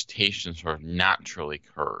and the vegetation sort of naturally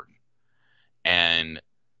curved. And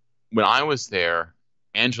when I was there,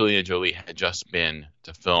 Angelina Jolie had just been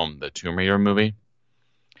to film the Tomb Raider movie.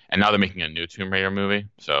 And now they're making a new Tomb Raider movie,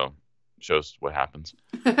 so shows what happens.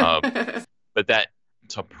 But that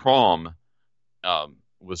Ta Prohm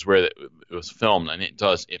was where it was filmed, and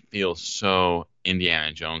it feels so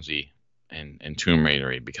Indiana Jonesy and Tomb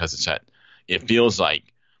Raidery because it feels like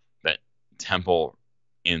that temple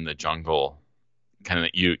in the jungle kind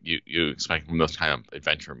of you expect from those kind of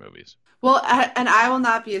adventure movies. Well, and I will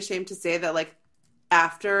not be ashamed to say that, like,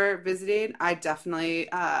 after visiting, I definitely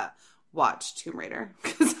watched Tomb Raider,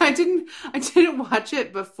 because I didn't watch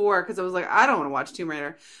it before because I was like, I don't want to watch Tomb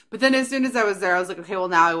Raider. But then as soon as I was there, I was like, okay, well,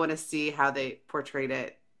 now I want to see how they portrayed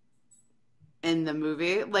it in the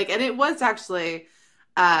movie. Like, and it was actually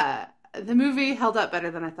the movie held up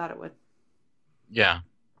better than I thought it would. Yeah,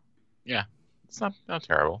 it's not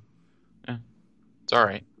terrible. Yeah, it's all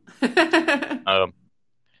right.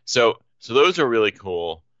 So those are really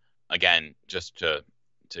cool. Again, just to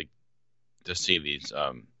see these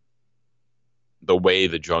the way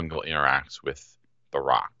the jungle interacts with the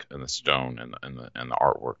rock and the stone and the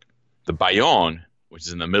artwork. The Bayonne, which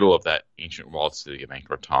is in the middle of that ancient walled city of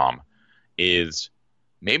Angkor Thom, is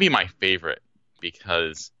maybe my favorite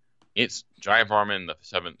because it's Jayavarman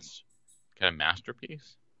VII's kind of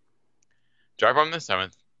masterpiece. Jayavarman VII,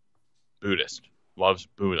 Buddhist, loves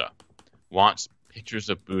Buddha, wants pictures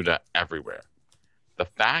of Buddha everywhere. The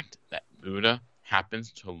fact that Buddha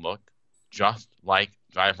happens to look just like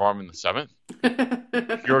Jayavarman VII,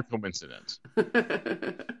 pure coincidence.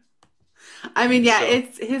 I mean, yeah,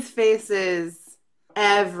 it's his face is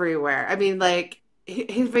everywhere. I mean, like,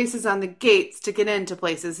 his face is on the gates to get into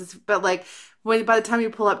places. But like, by the time you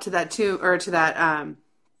pull up to that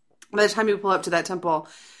by the time you pull up to that temple,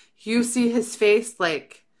 you see his face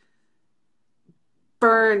like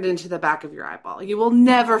burned into the back of your eyeball. You will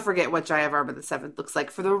never forget what Jayavarman VII looks like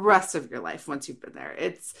for the rest of your life once you've been there.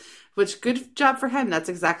 Which good job for him. That's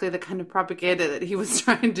exactly the kind of propaganda that he was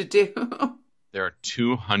trying to do. There are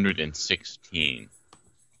 216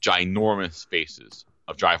 ginormous faces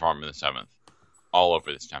of Jayavarman VII all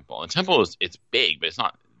over this temple. And the temple it's big, but it's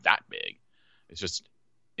not that big. It's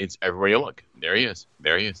everywhere you look. There he is.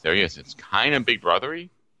 There he is. There he is. It's kind of Big Brothery,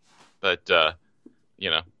 but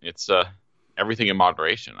it's everything in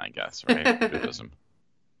moderation, I guess, right? Buddhism.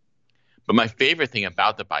 But my favorite thing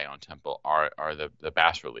about the Bayonne Temple are the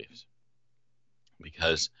bas reliefs,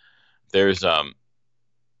 because they're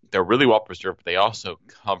really well preserved. But they also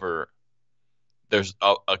cover. There's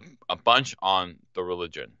a bunch on the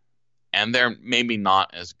religion, and they're maybe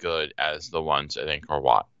not as good as the ones at Angkor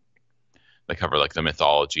Wat. They cover like the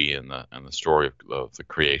mythology and the story of the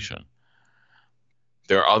creation.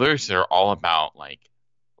 There are others that are all about like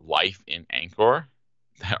life in Angkor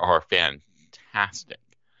that are fantastic.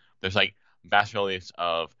 There's like bas reliefs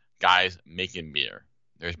of guys making beer.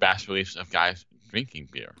 There's bas reliefs of guys drinking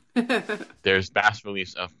beer. There's bas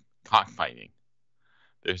reliefs of cockfighting.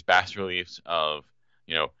 There's bas reliefs of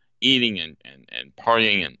eating and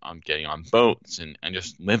partying and getting on boats and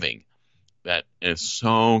just living. That is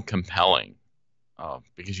so compelling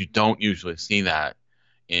because you don't usually see that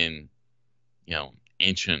in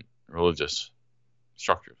ancient religious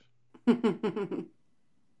structures.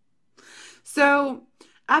 So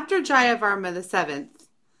after Jayavarman VII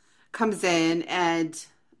comes in, and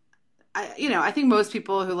I think most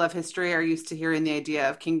people who love history are used to hearing the idea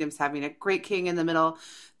of kingdoms having a great king in the middle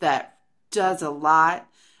that does a lot.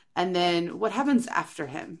 And then what happens after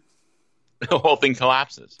him? The whole thing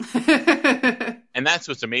collapses. And that's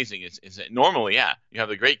what's amazing is that normally, you have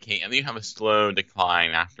the great king and then you have a slow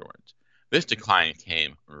decline afterwards. This decline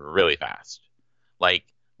came really fast. Like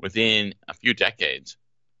within a few decades,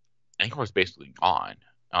 Angkor was basically gone.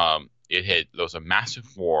 There was a massive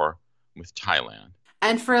war with Thailand.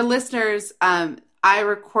 And for listeners, I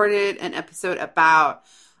recorded an episode about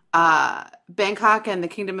Bangkok and the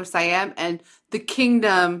Kingdom of Siam, and the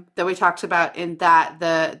kingdom that we talked about in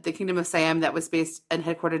that the Kingdom of Siam that was based and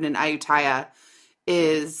headquartered in Ayutthaya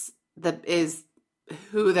is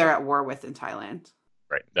who they're at war with in Thailand.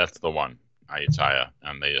 Right, that's the one, Ayutthaya,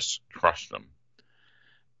 and they just crushed them.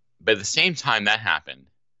 But at the same time that happened,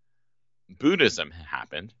 Buddhism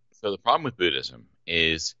happened. So the problem with Buddhism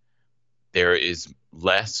is there is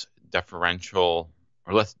less deferential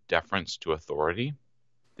or less deference to authority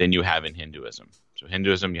than you have in Hinduism. So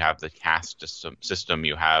Hinduism, you have the caste system,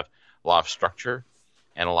 you have a lot of structure,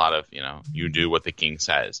 and a lot of, you do what the king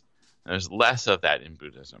says. And there's less of that in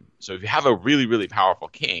Buddhism. So if you have a really, really powerful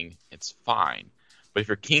king, it's fine. But if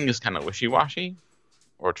your king is kind of wishy-washy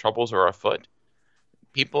or troubles are afoot,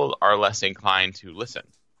 people are less inclined to listen.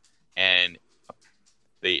 And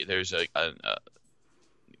there's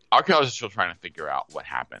archaeologists are still trying to figure out what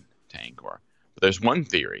happened to Angkor. But there's one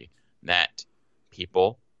theory that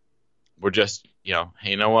people were just,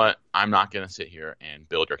 hey, you know what? I'm not going to sit here and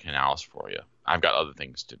build your canals for you. I've got other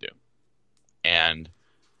things to do. And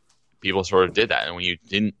people sort of did that. And when you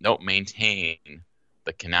don't maintain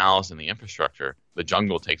the canals and the infrastructure, the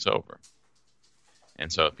jungle takes over.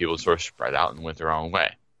 And so people sort of spread out and went their own way.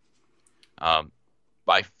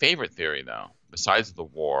 My favorite theory, though, besides the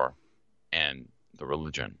war and the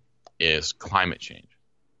religion, is climate change.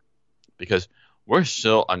 Because we're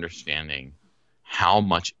still understanding how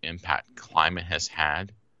much impact climate has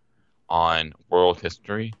had on world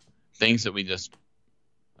history. Things that we just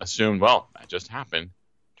assumed, well, that just happened,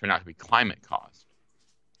 turned out to be climate caused.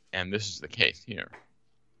 And this is the case here.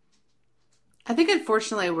 I think,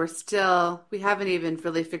 unfortunately, we haven't even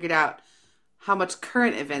really figured out how much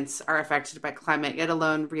current events are affected by climate, yet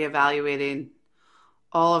alone reevaluating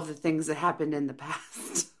all of the things that happened in the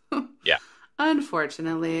past. Yeah.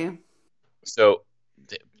 Unfortunately. So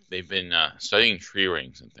they've been studying tree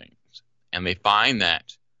rings and things, and they find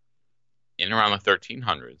that in around the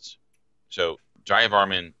 1300s, so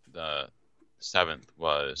Jayavarman the 7th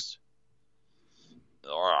was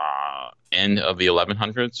end of the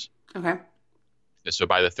 1100s. Okay. So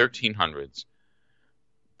by the 1300s,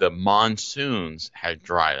 the monsoons had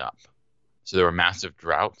dried up. So there were massive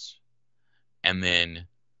droughts. And then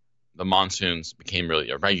the monsoons became really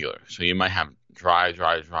irregular. So you might have dry,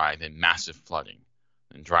 then massive flooding.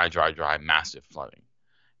 And dry, massive flooding.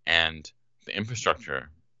 And the infrastructure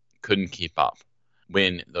couldn't keep up.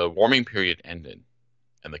 When the warming period ended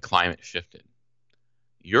and the climate shifted,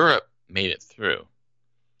 Europe made it through.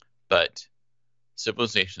 But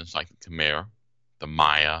civilizations like the Khmer, the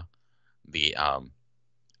Maya, the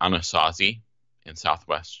Anasazi in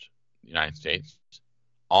southwest United States,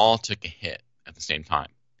 all took a hit at the same time.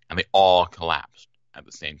 And they all collapsed at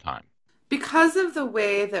the same time. Because of the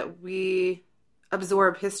way that we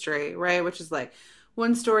absorb history, right? Which is like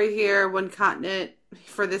one story here, one continent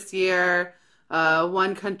for this year,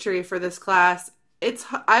 one country for this class.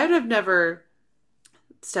 I would have never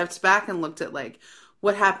stepped back and looked at like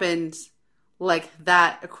what happened like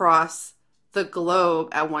that across the globe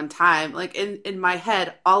at one time. Like in my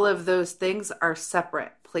head, all of those things are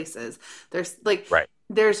separate places. There's like, right.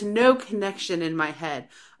 There's no connection in my head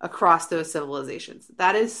across those civilizations.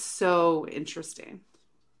 That is so interesting.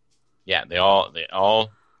 Yeah, they all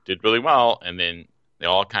did really well, and then they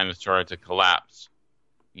all kind of started to collapse,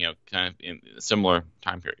 kind of in similar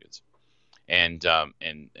time periods. And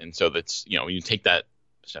so that's, when you take that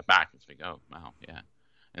step back, it's like, oh, wow, yeah.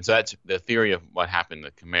 And so that's the theory of what happened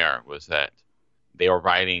to Khmer, was that they were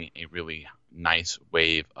riding a really nice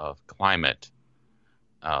wave of climate,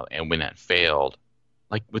 and when that failed,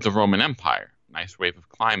 like with the Roman Empire, nice wave of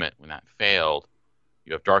climate, when that failed,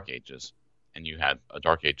 you have dark ages, and you had a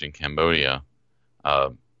dark age in Cambodia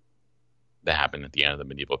that happened at the end of the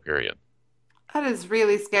medieval period. That is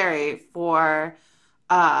really scary for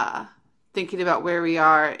thinking about where we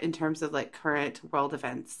are in terms of like current world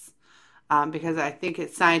events. Because I think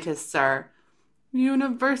scientists are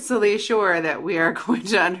universally sure that we are going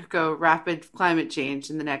to undergo rapid climate change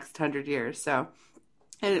in the next 100 years. So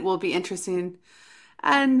it will be interesting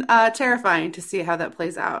and terrifying to see how that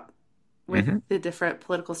plays out with the different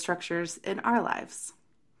political structures in our lives.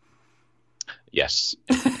 Yes.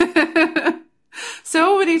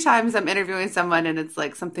 So many times I'm interviewing someone and it's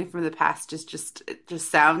like something from the past it just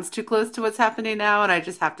sounds too close to what's happening now, and I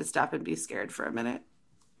just have to stop and be scared for a minute.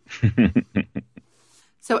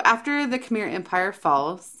 So after the Khmer Empire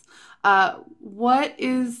falls, what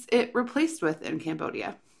is it replaced with in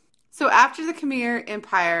Cambodia? So after the Khmer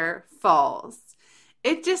Empire falls,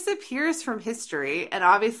 it disappears from history. And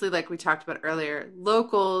obviously, like we talked about earlier,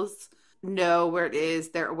 locals know where it is,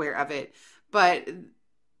 they're aware of it. But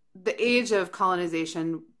the age of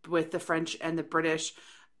colonization with the French and the British,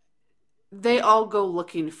 they all go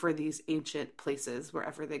looking for these ancient places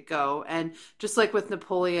wherever they go. And just like with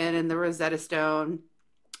Napoleon and the Rosetta Stone,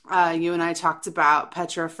 you and I talked about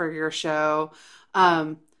Petra for your show.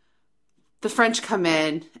 The French come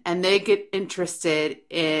in and they get interested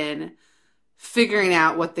in figuring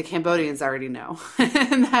out what the Cambodians already know.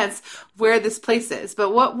 And that's where this place is.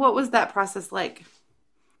 But what was that process like?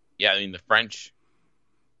 Yeah, I mean, the French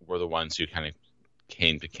were the ones who kind of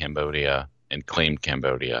came to Cambodia and claimed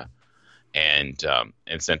Cambodia, and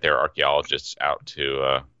sent their archaeologists out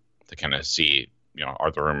to kind of see,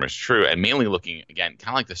 are the rumors true? And mainly looking, again, kind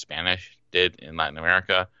of like the Spanish did in Latin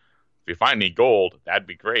America. If we find any gold, that'd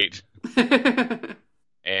be great.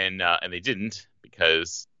 And they didn't,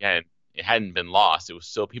 because, again, it hadn't been lost. It was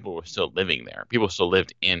still, people were still living there. People still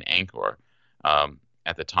lived in Angkor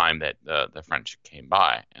at the time that the French came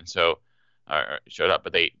by, and so showed up.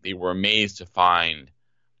 But they were amazed to find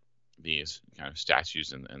these kind of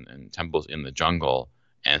statues and temples in the jungle,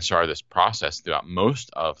 and started this process throughout most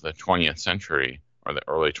of the 20th century or the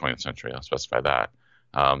early 20th century, I'll specify that,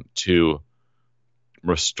 to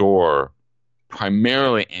restore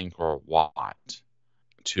primarily Angkor Wat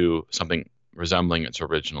to something resembling its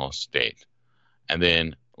original state, and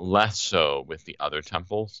then less so with the other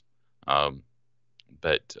temples.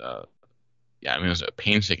 But yeah, I mean, it was a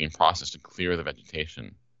painstaking process to clear the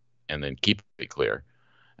vegetation and then keep it clear,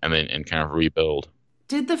 and then kind of rebuild.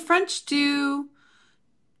 Did the French do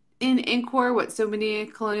in Angkor what so many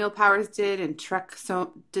colonial powers did and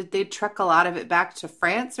did they trek a lot of it back to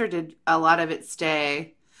France, or did a lot of it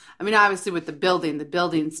stay? I mean, obviously with the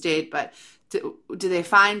building stayed, but do they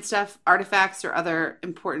find stuff, artifacts or other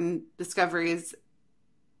important discoveries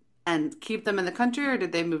and keep them in the country, or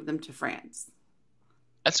did they move them to France?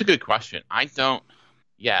 That's a good question.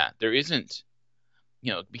 Yeah, there isn't,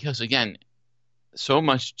 because again, so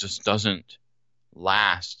much just doesn't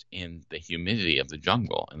last in the humidity of the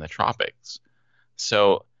jungle and the tropics.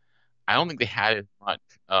 So I don't think they had as much.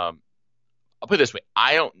 I'll put it this way: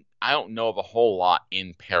 I don't know of a whole lot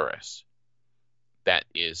in Paris that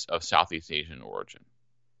is of Southeast Asian origin.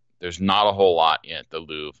 There's not a whole lot at the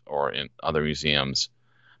Louvre or in other museums.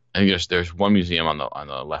 I think there's one museum on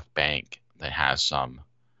the left bank that has some,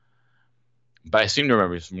 but I seem to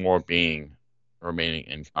remember it's more remaining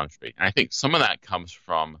in country. And I think some of that comes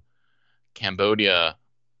from Cambodia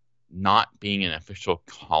not being an official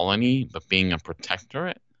colony, but being a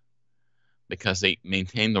protectorate, because they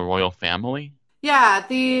maintain the royal family. Yeah,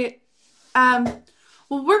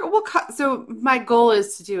 so my goal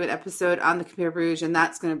is to do an episode on the Khmer Rouge, and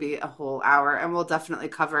that's going to be a whole hour, and we'll definitely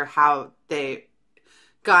cover how they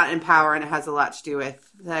got in power, and it has a lot to do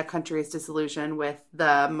with the country's dissolution with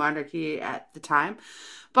the monarchy at the time.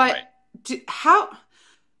 But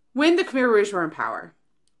when the Khmer Rouge were in power,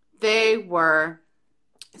 so we're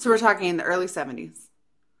talking in the early 70s,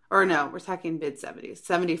 or no, we're talking mid 70s,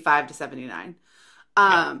 75 to 79.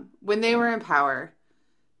 When they were in power,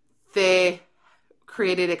 they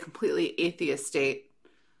created a completely atheist state,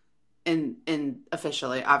 and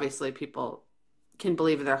officially, obviously, people can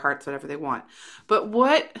believe in their hearts whatever they want. But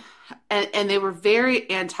and they were very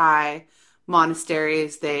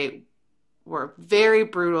anti-monasteries. They were very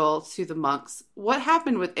brutal to the monks. What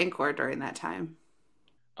happened with Angkor during that time?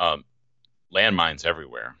 Landmines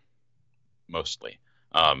everywhere, mostly.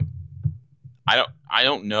 I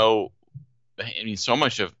don't know. I mean, so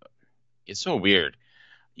much of it's so weird.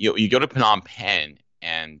 You go to Phnom Penh,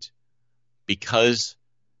 and because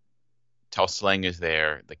Tel Sleng is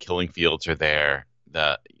there, the killing fields are there,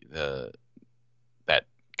 that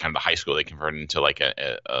kind of the high school they converted into like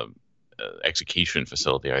a execution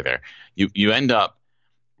facility are there. You end up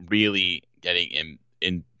really getting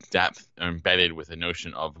in depth embedded with the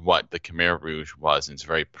notion of what the Khmer Rouge was in its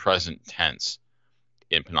very present tense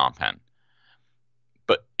in Phnom Penh.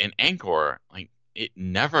 But in Angkor, like, it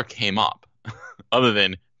never came up other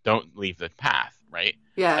than don't leave the path, right?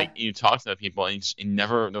 Yeah. Like, you talk to the people, and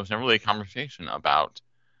there was never really a conversation about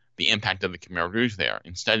the impact of the Khmer Rouge there.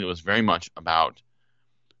 Instead, it was very much about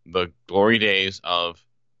the glory days of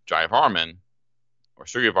Jai Varman or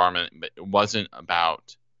Surya Varman, but it wasn't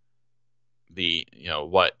about the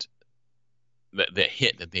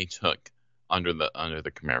hit that they took under the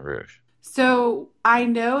Khmer Rouge. So I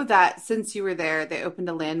know that since you were there, they opened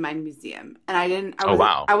a landmine museum, and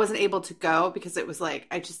I wasn't able to go because it was like,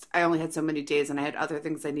 I only had so many days, and I had other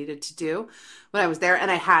things I needed to do when I was there.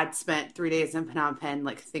 And I had spent 3 days in Phnom Penh,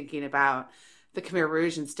 like thinking about the Khmer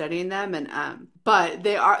Rouge and studying them. And, but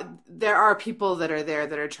there are people that are there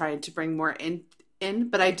that are trying to bring more in,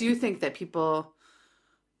 but I do think that people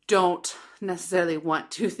don't necessarily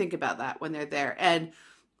want to think about that when they're there. And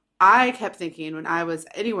I kept thinking when I was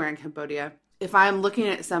anywhere in Cambodia, if I'm looking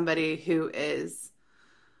at somebody who is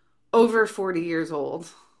over 40 years old,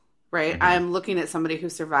 right, mm-hmm. I'm looking at somebody who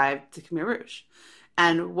survived the Khmer Rouge.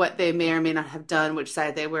 And what they may or may not have done, which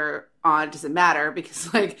side they were on, doesn't matter,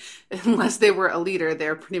 because, like, unless they were a leader,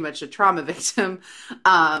 they're pretty much a trauma victim.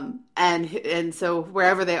 And so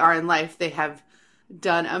wherever they are in life, they have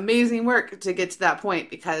done amazing work to get to that point,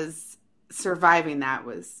 because surviving that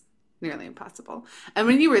was nearly impossible. And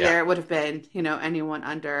when you were there, it would have been, anyone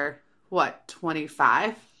under,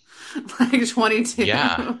 25? Like 22?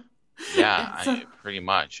 Yeah. Yeah, pretty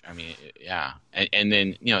much. I mean, yeah. And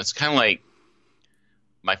then, it's kind of like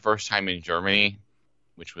my first time in Germany,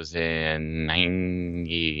 which was in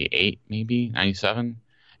 98, maybe 97.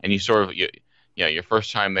 And you sort of, your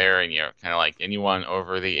first time there, and you're kind of like, anyone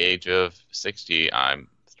over the age of 60, I'm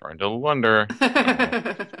starting to wonder,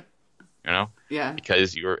 Yeah.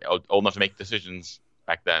 Because you were old enough to make decisions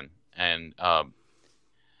back then. And,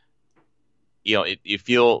 you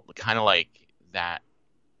feel kind of like that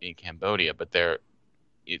in Cambodia, but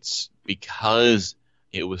it's because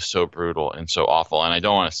it was so brutal and so awful. And I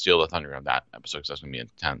don't want to steal the thunder of that episode because that's going to be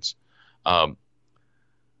intense.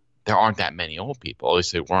 There aren't that many old people. At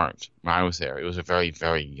least they weren't when I was there. It was a very,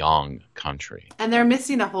 very young country. And they're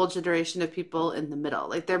missing a whole generation of people in the middle.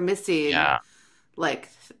 Like, they're missing, like,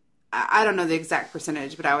 I don't know the exact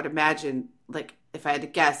percentage, but I would imagine, like, if I had to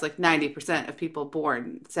guess, like 90% of people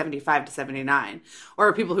born 75 to 79,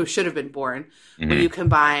 or people who should have been born, when you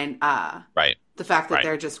combine the fact that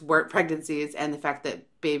there just weren't pregnancies and the fact that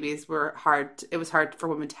babies were hard. It was hard for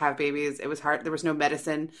women to have babies. It was hard. There was no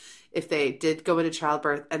medicine if they did go into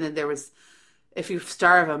childbirth. And then there was, if you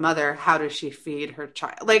starve a mother, how does she feed her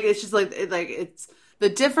child? Like, it's just it's the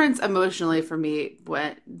difference emotionally for me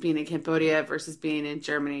when being in Cambodia versus being in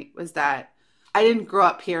Germany was that I didn't grow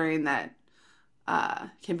up hearing that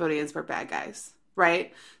Cambodians were bad guys,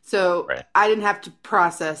 right? So I didn't have to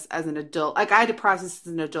process as an adult. Like, I had to process as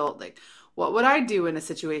an adult, like, what would I do in a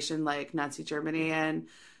situation like Nazi Germany? And,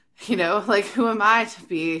 you know, like, who am I to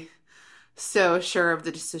be so sure of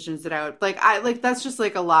the decisions that I would, like, that's just,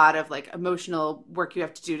 like, a lot of, like, emotional work you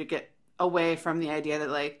have to do to get away from the idea that,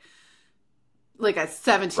 like a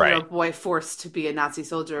 17-year-old boy forced to be a Nazi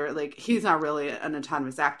soldier, like, he's not really an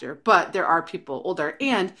autonomous actor. But there are people older,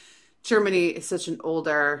 and Germany is such an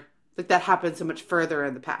older, like, that happened so much further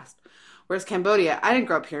in the past. Whereas Cambodia, I didn't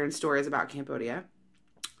grow up hearing stories about Cambodia.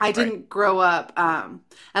 I didn't grow up, and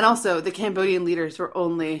also the Cambodian leaders were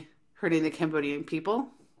only hurting the Cambodian people.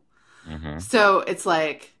 Mm-hmm. So it's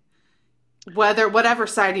like, whatever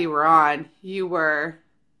side you were on,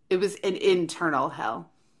 it was an internal hell,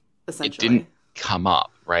 essentially. It didn't come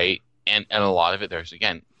up, right? And a lot of it, there's,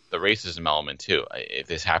 again, the racism element too. If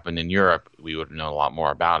this happened in Europe, we would know a lot more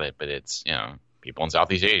about it, but it's, you know, people in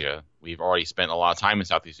Southeast Asia. We've already spent a lot of time in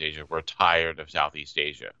Southeast Asia. We're tired of Southeast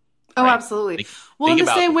Asia. Oh, right? Absolutely. Well, in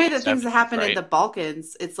the same way that things that happen in the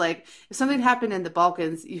Balkans, it's like, if something happened in the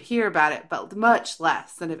Balkans, you hear about it, but much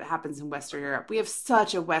less than if it happens in Western Europe. We have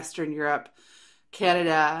such a Western Europe,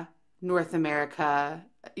 Canada, North America,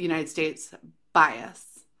 United States bias.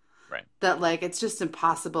 Right. That, like, it's just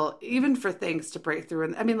impossible, even for things to break through.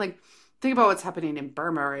 And I mean, like, think about what's happening in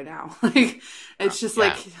Burma right now. Like, it's just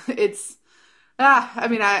like, it's, I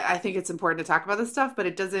mean, I think it's important to talk about this stuff, but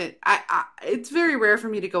it doesn't, it's very rare for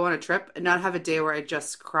me to go on a trip and not have a day where I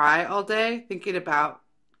just cry all day thinking about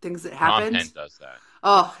things that happened. Phnom Penh does that.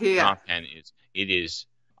 Oh, yeah. Phnom Penh is,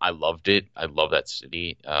 I loved it. I love that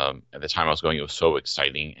city. At the time I was going, it was so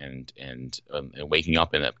exciting, and waking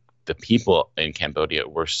up in the people in Cambodia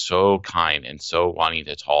were so kind and so wanting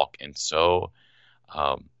to talk and so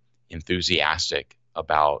enthusiastic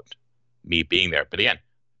about me being there. But again,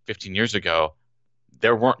 15 years ago,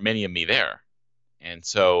 there weren't many of me there. And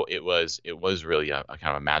so it was really a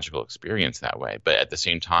kind of a magical experience that way. But at the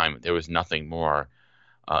same time, there was nothing more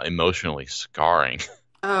emotionally scarring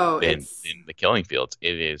than the killing fields.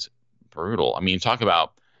 It is brutal. I mean, talk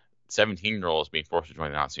about 17-year-olds being forced to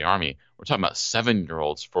join the Nazi army. We're talking about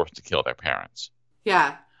 7-year-olds forced to kill their parents.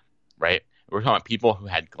 Yeah. Right? We're talking about people who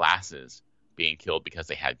had glasses being killed because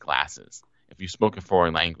they had glasses. If you spoke a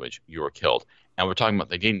foreign language, you were killed. And we're talking about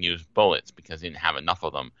they didn't use bullets because they didn't have enough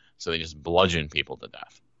of them, so they just bludgeoned people to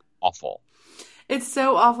death. Awful. It's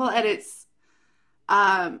so awful, and it's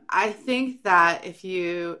I think that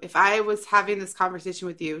if I was having this conversation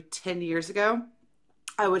with you 10 years ago,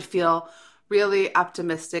 I would feel really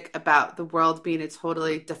optimistic about the world being a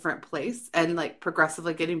totally different place and, like,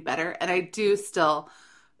 progressively getting better. And I do still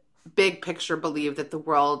big picture believe that the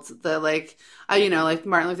world, like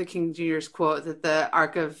Martin Luther King Jr.'s quote, that the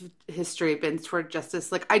arc of history bends toward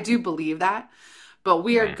justice. Like, I do believe that, but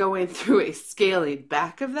we are going through a scaling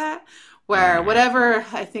back of that, where whatever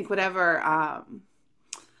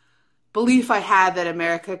belief I had that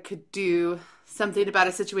America could do something about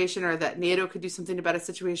a situation, or that NATO could do something about a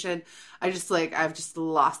situation, I've just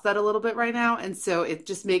lost that a little bit right now. And so it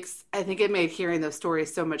just I think it made hearing those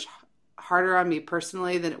stories so much harder on me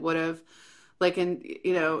personally than it would have, like,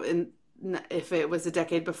 if it was a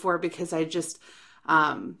decade before, because I just,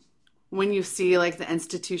 when you see, like, the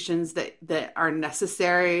institutions that are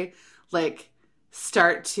necessary, like,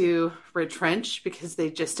 start to retrench because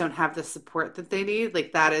they just don't have the support that they need,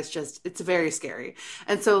 like, that is just, it's very scary.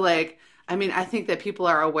 And so, like, I mean, I think that people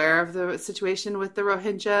are aware of the situation with the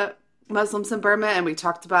Rohingya Muslims in Burma, and we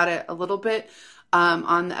talked about it a little bit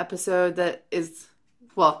on the episode that is,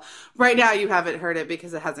 well, right now you haven't heard it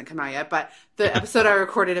because it hasn't come out yet, but the episode I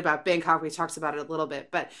recorded about Bangkok, we talked about it a little bit.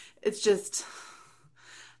 But it's just,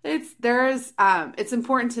 it's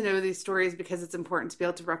important to know these stories because it's important to be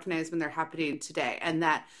able to recognize when they're happening today, and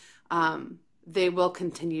that they will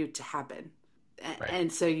continue to happen. Right.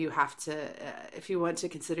 And so you have to, if you want to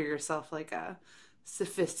consider yourself like a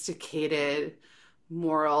sophisticated,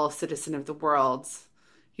 moral citizen of the world,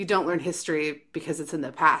 you don't learn history because it's in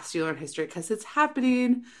the past. You learn history because it's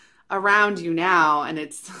happening around you now. And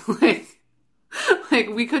it's like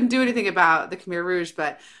we couldn't do anything about the Khmer Rouge,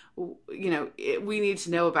 but we need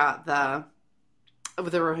to know about the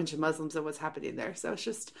Rohingya Muslims and what's happening there. So it's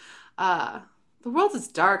just, the world is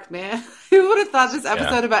dark, man. Who would have thought this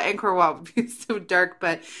episode about Angkor Wat would be so dark?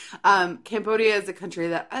 But Cambodia is a country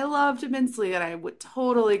that I loved immensely, and I would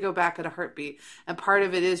totally go back at a heartbeat. And part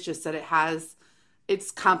of it is just that its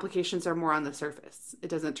complications are more on the surface. It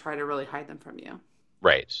doesn't try to really hide them from you.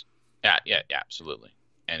 Right. Yeah, absolutely.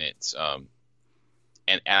 And it's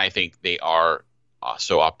and I think they are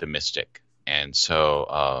so optimistic and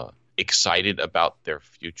so excited about their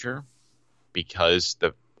future because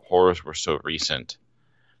the horrors were so recent,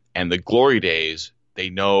 and the glory days they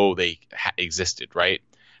know they existed, right?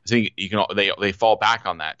 I think they fall back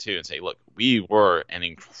on that too and say, look, we were an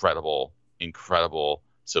incredible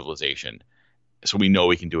civilization, so we know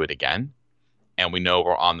we can do it again, and we know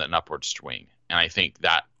we're on an upward swing. And I think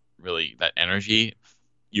that really, that energy,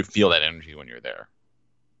 you feel that energy when you're there.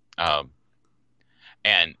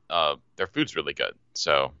 And their food's really good,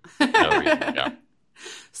 so no reason to go.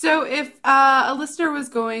 So if a listener was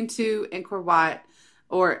going to Angkor Wat,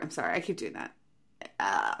 I'm sorry, I keep doing that.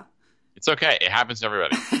 It's okay. It happens to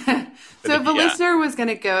everybody. So if a listener was going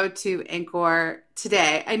to go to Angkor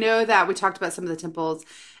today, I know that we talked about some of the temples,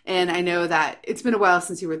 and I know that it's been a while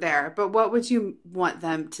since you were there, but what would you want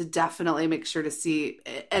them to definitely make sure to see?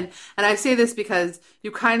 And I say this because you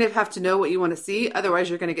kind of have to know what you want to see. Otherwise,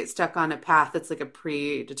 you're going to get stuck on a path that's like a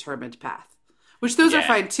predetermined path. Which those are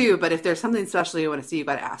fine too, but if there's something special you want to see, you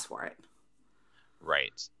got to ask for it.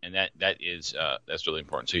 Right, and that's really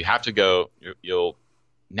important. So you have to go.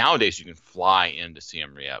 Nowadays you can fly into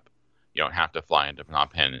Siem Reap. You don't have to fly into Phnom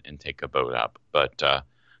Penh and take a boat up. But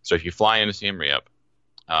so if you fly into Siem Reap,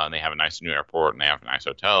 they have a nice new airport and they have nice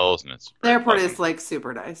hotels, and it's the airport is like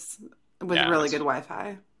super nice with really good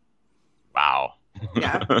Wi-Fi. Wow.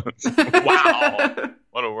 Yeah. Wow.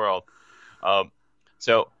 What a world.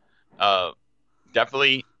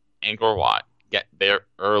 Definitely Angkor Wat. Get there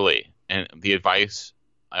early. And the advice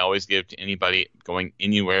I always give to anybody going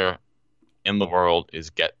anywhere in the world is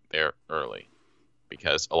get there early.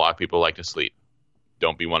 Because a lot of people like to sleep.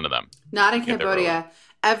 Don't be one of them. Not in Cambodia.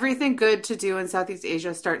 Everything good to do in Southeast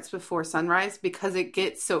Asia starts before sunrise because it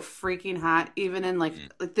gets so freaking hot. Even in like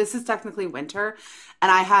this is technically winter.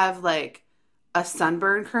 And I have like a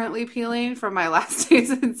sunburn currently peeling from my last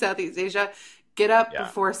days in Southeast Asia. Get up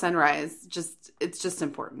before sunrise. It's just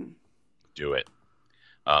important. Do it.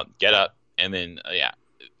 Get up. And then,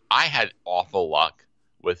 I had awful luck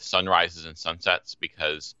with sunrises and sunsets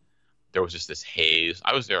because there was just this haze.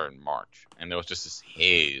 I was there in March, and there was just this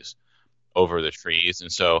haze over the trees. And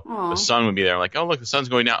so the sun would be there. Like, oh, look, the sun's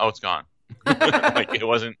going down. Oh, it's gone. Like, it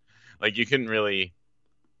wasn't, like, you couldn't really,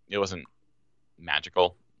 it wasn't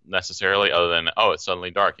magical necessarily other than, oh, it's suddenly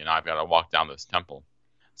dark, and I've got to walk down this temple.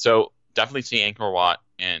 So, definitely see Angkor Wat,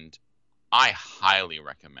 and I highly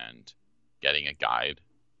recommend getting a guide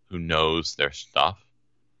who knows their stuff,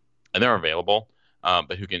 and they're available,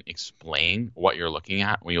 but who can explain what you're looking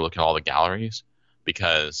at when you look at all the galleries,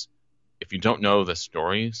 because if you don't know the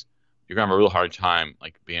stories, you're going to have a real hard time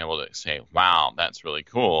like being able to say, wow, that's really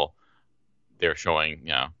cool. They're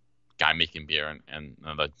showing, guy making beer and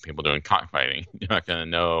the people doing cockfighting. You're not going to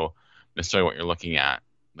know necessarily what you're looking at.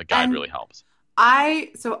 The guide really helps.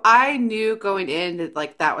 I knew going in that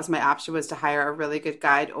like that was my option, was to hire a really good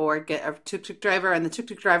guide or get a tuk-tuk driver, and the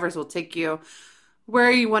tuk-tuk drivers will take you where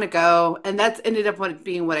you want to go. And that's ended up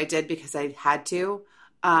being what I did because I had to.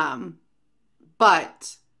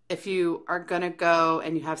 But if you are going to go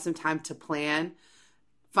and you have some time to plan,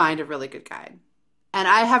 find a really good guide. And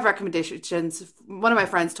I have recommendations. One of my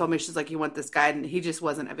friends told me, she's like, you want this guide? And he just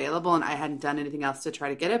wasn't available, and I hadn't done anything else to try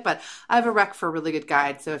to get it. But I have a rec for a really good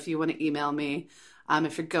guide. So if you want to email me,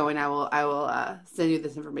 if you're going, I will send you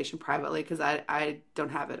this information privately because I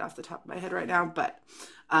don't have it off the top of my head right now. But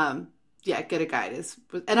get a guide.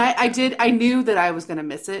 And I knew that I was going to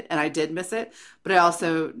miss it, and I did miss it. But I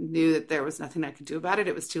also knew that there was nothing I could do about it.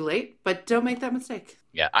 It was too late. But don't make that mistake.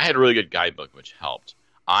 Yeah, I had a really good guidebook, which helped.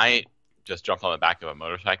 I just jumped on the back of a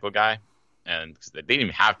motorcycle guy, and they didn't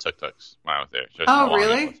even have tuk-tuks when I was there. Oh,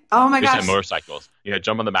 really? Oh, my gosh. They had motorcycles.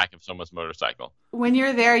 Jump on the back of someone's motorcycle. When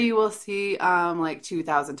you're there, you will see like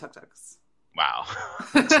 2,000 tuk-tuks. Wow.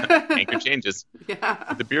 Anchor changes. Yeah.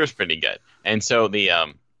 But the beer is pretty good. And so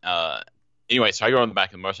anyway, so I go on the back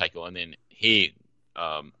of the motorcycle, and then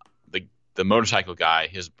the motorcycle guy,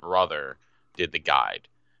 his brother, did the guide,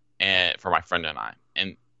 and for my friend and I,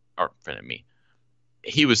 or friend and me.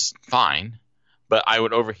 He was fine, but I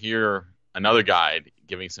would overhear another guide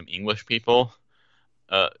giving some English people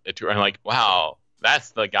a tour. I'm like, wow,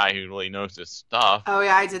 that's the guy who really knows his stuff. Oh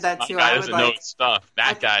yeah, I did that too. My guy doesn't know his stuff.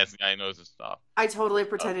 That guy is the guy who knows his stuff. I totally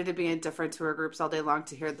pretended to be in different tour groups all day long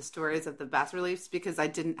to hear the stories of the bas reliefs because I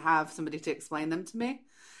didn't have somebody to explain them to me.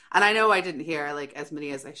 And I know I didn't hear like as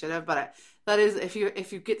many as I should have, but that is if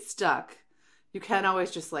you get stuck, you can't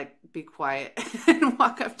always just like be quiet and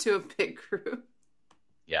walk up to a big group.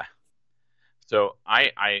 Yeah. So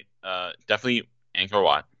I definitely Angkor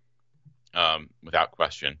Wat, without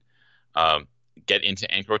question. Get into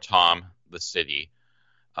Angkor Thom, the city.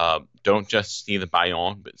 Don't just see the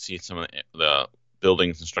Bayon, but see some of the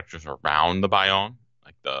buildings and structures around the Bayon,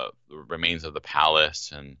 like the remains of the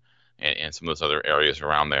palace and some of those other areas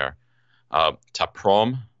around there. Ta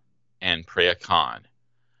Prohm and Preah Khan.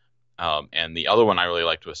 And the other one I really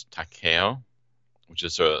liked was Ta Keo, which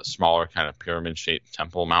is a smaller kind of pyramid-shaped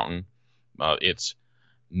temple mountain. It's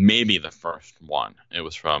maybe the first one. It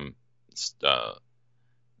was from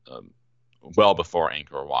well before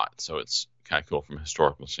Angkor Wat, so it's kind of cool from a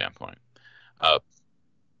historical standpoint.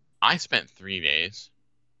 I spent 3 days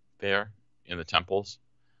there in the temples.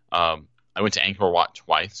 I went to Angkor Wat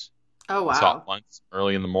twice. Oh, wow. I saw it once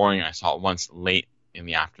early in the morning. I saw it once late in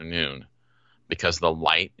the afternoon because the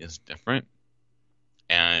light is different.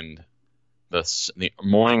 And the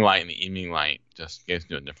morning light and the evening light just gives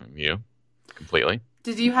you a different view completely.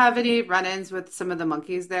 Did you have any run-ins with some of the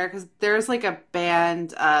monkeys there? Because there's like a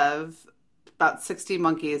band of about 60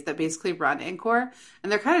 monkeys that basically run Angkor,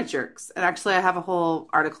 and they're kind of jerks. And actually, I have a whole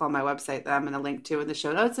article on my website that I'm going to link to in the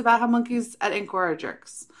show notes about how monkeys at Angkor are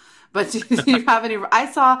jerks. But do you have any? I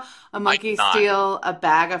saw a monkey steal a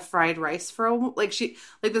bag of fried rice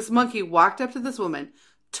this monkey walked up to this woman,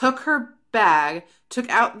 took her bag, took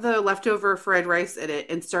out the leftover fried rice in it,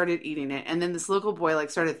 and started eating it. And then this local boy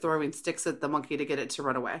started throwing sticks at the monkey to get it to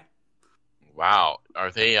run away. Wow,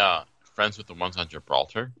 are they friends with the ones on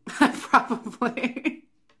Gibraltar? Probably.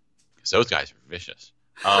 Because those guys are vicious.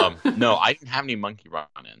 No, I didn't have any monkey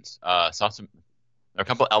run-ins. Saw a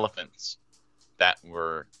couple elephants that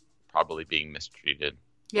were probably being mistreated.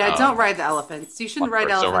 Yeah, don't ride the elephants. You shouldn't ride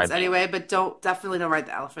elephants anyway, but definitely don't ride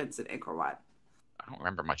the elephants in Angkor Wat. I don't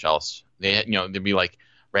remember much else. There'd be like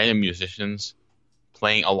random musicians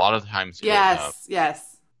playing a lot of times.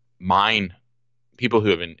 Yes. Mine people who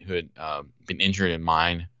had been injured in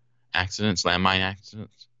landmine accidents,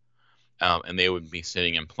 and they would be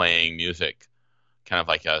sitting and playing music, kind of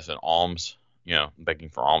like as an alms, begging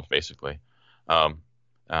for alms, basically, at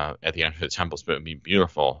the end of the temples. But it would be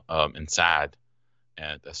beautiful and sad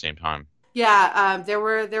at the same time. Yeah, there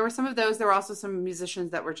were some of those. There were also some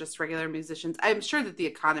musicians that were just regular musicians. I'm sure that the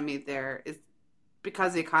economy there is,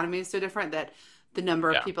 because the economy is so different, that the number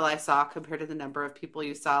of people I saw compared to the number of people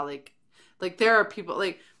you saw, like there are people,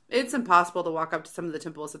 it's impossible to walk up to some of the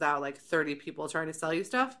temples without 30 people trying to sell you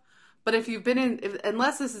stuff. But if you've been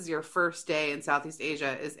unless this is your first day in Southeast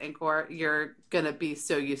Asia is Angkor, you're going to be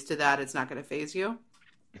so used to that, it's not going to faze you.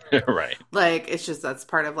 Right. It's just, that's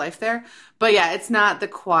part of life there. But yeah, it's not the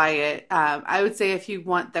quiet. I would say if you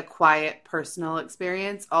want the quiet personal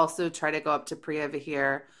experience, also try to go up to Preah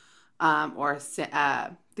Vihear, or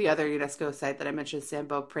the other UNESCO site that I mentioned,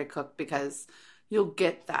 Sambo Pre Cook, because you'll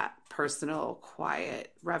get that personal,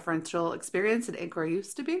 quiet, reverential experience that Angkor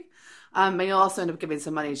used to be. And you'll also end up giving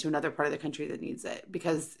some money to another part of the country that needs it,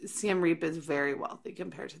 because Siem Reap is very wealthy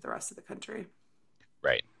compared to the rest of the country.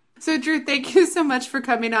 Right. So, Drew, thank you so much for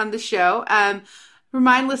coming on the show.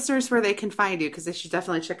 Remind listeners where they can find you, because they should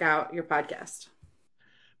definitely check out your podcast.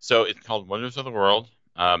 So it's called Wonders of the World.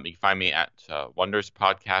 You can find me at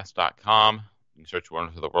wonderspodcast.com. You can search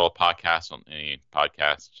Wonders of the World podcast on any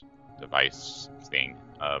podcast device thing.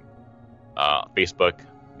 Facebook,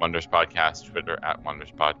 Wonders Podcast, Twitter at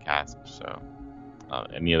Wonders Podcast. So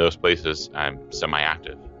any of those places, I'm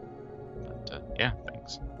semi-active. But yeah,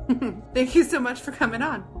 thanks. Thank you so much for coming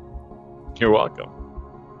on. You're welcome.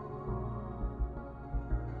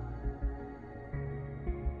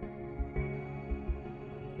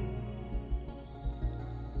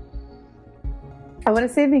 I want to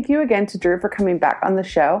say thank you again to Drew for coming back on the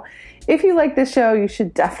show. If you like this show, you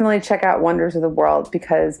should definitely check out Wonders of the World,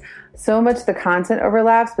 because so much of the content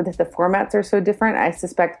overlaps, but if the formats are so different, I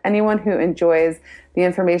suspect anyone who enjoys the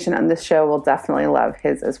information on this show will definitely love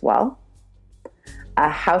his as well.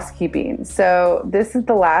 Housekeeping. So this is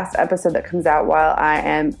the last episode that comes out while I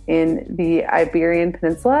am in the Iberian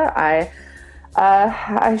Peninsula. I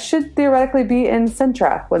I should theoretically be in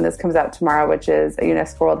Sintra when this comes out tomorrow, which is a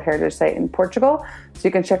UNESCO World Heritage Site in Portugal. So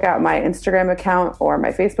you can check out my Instagram account or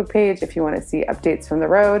my Facebook page if you want to see updates from the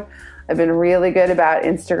road. I've been really good about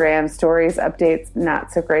Instagram stories, updates,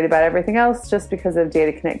 not so great about everything else just because of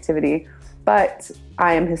data connectivity. But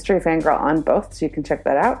I am History Fangirl on both, so you can check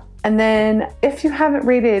that out. And then if you haven't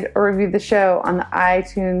rated or reviewed the show on the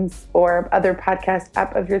iTunes or other podcast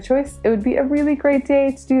app of your choice, it would be a really great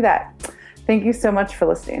day to do that. Thank you so much for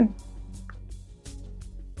listening.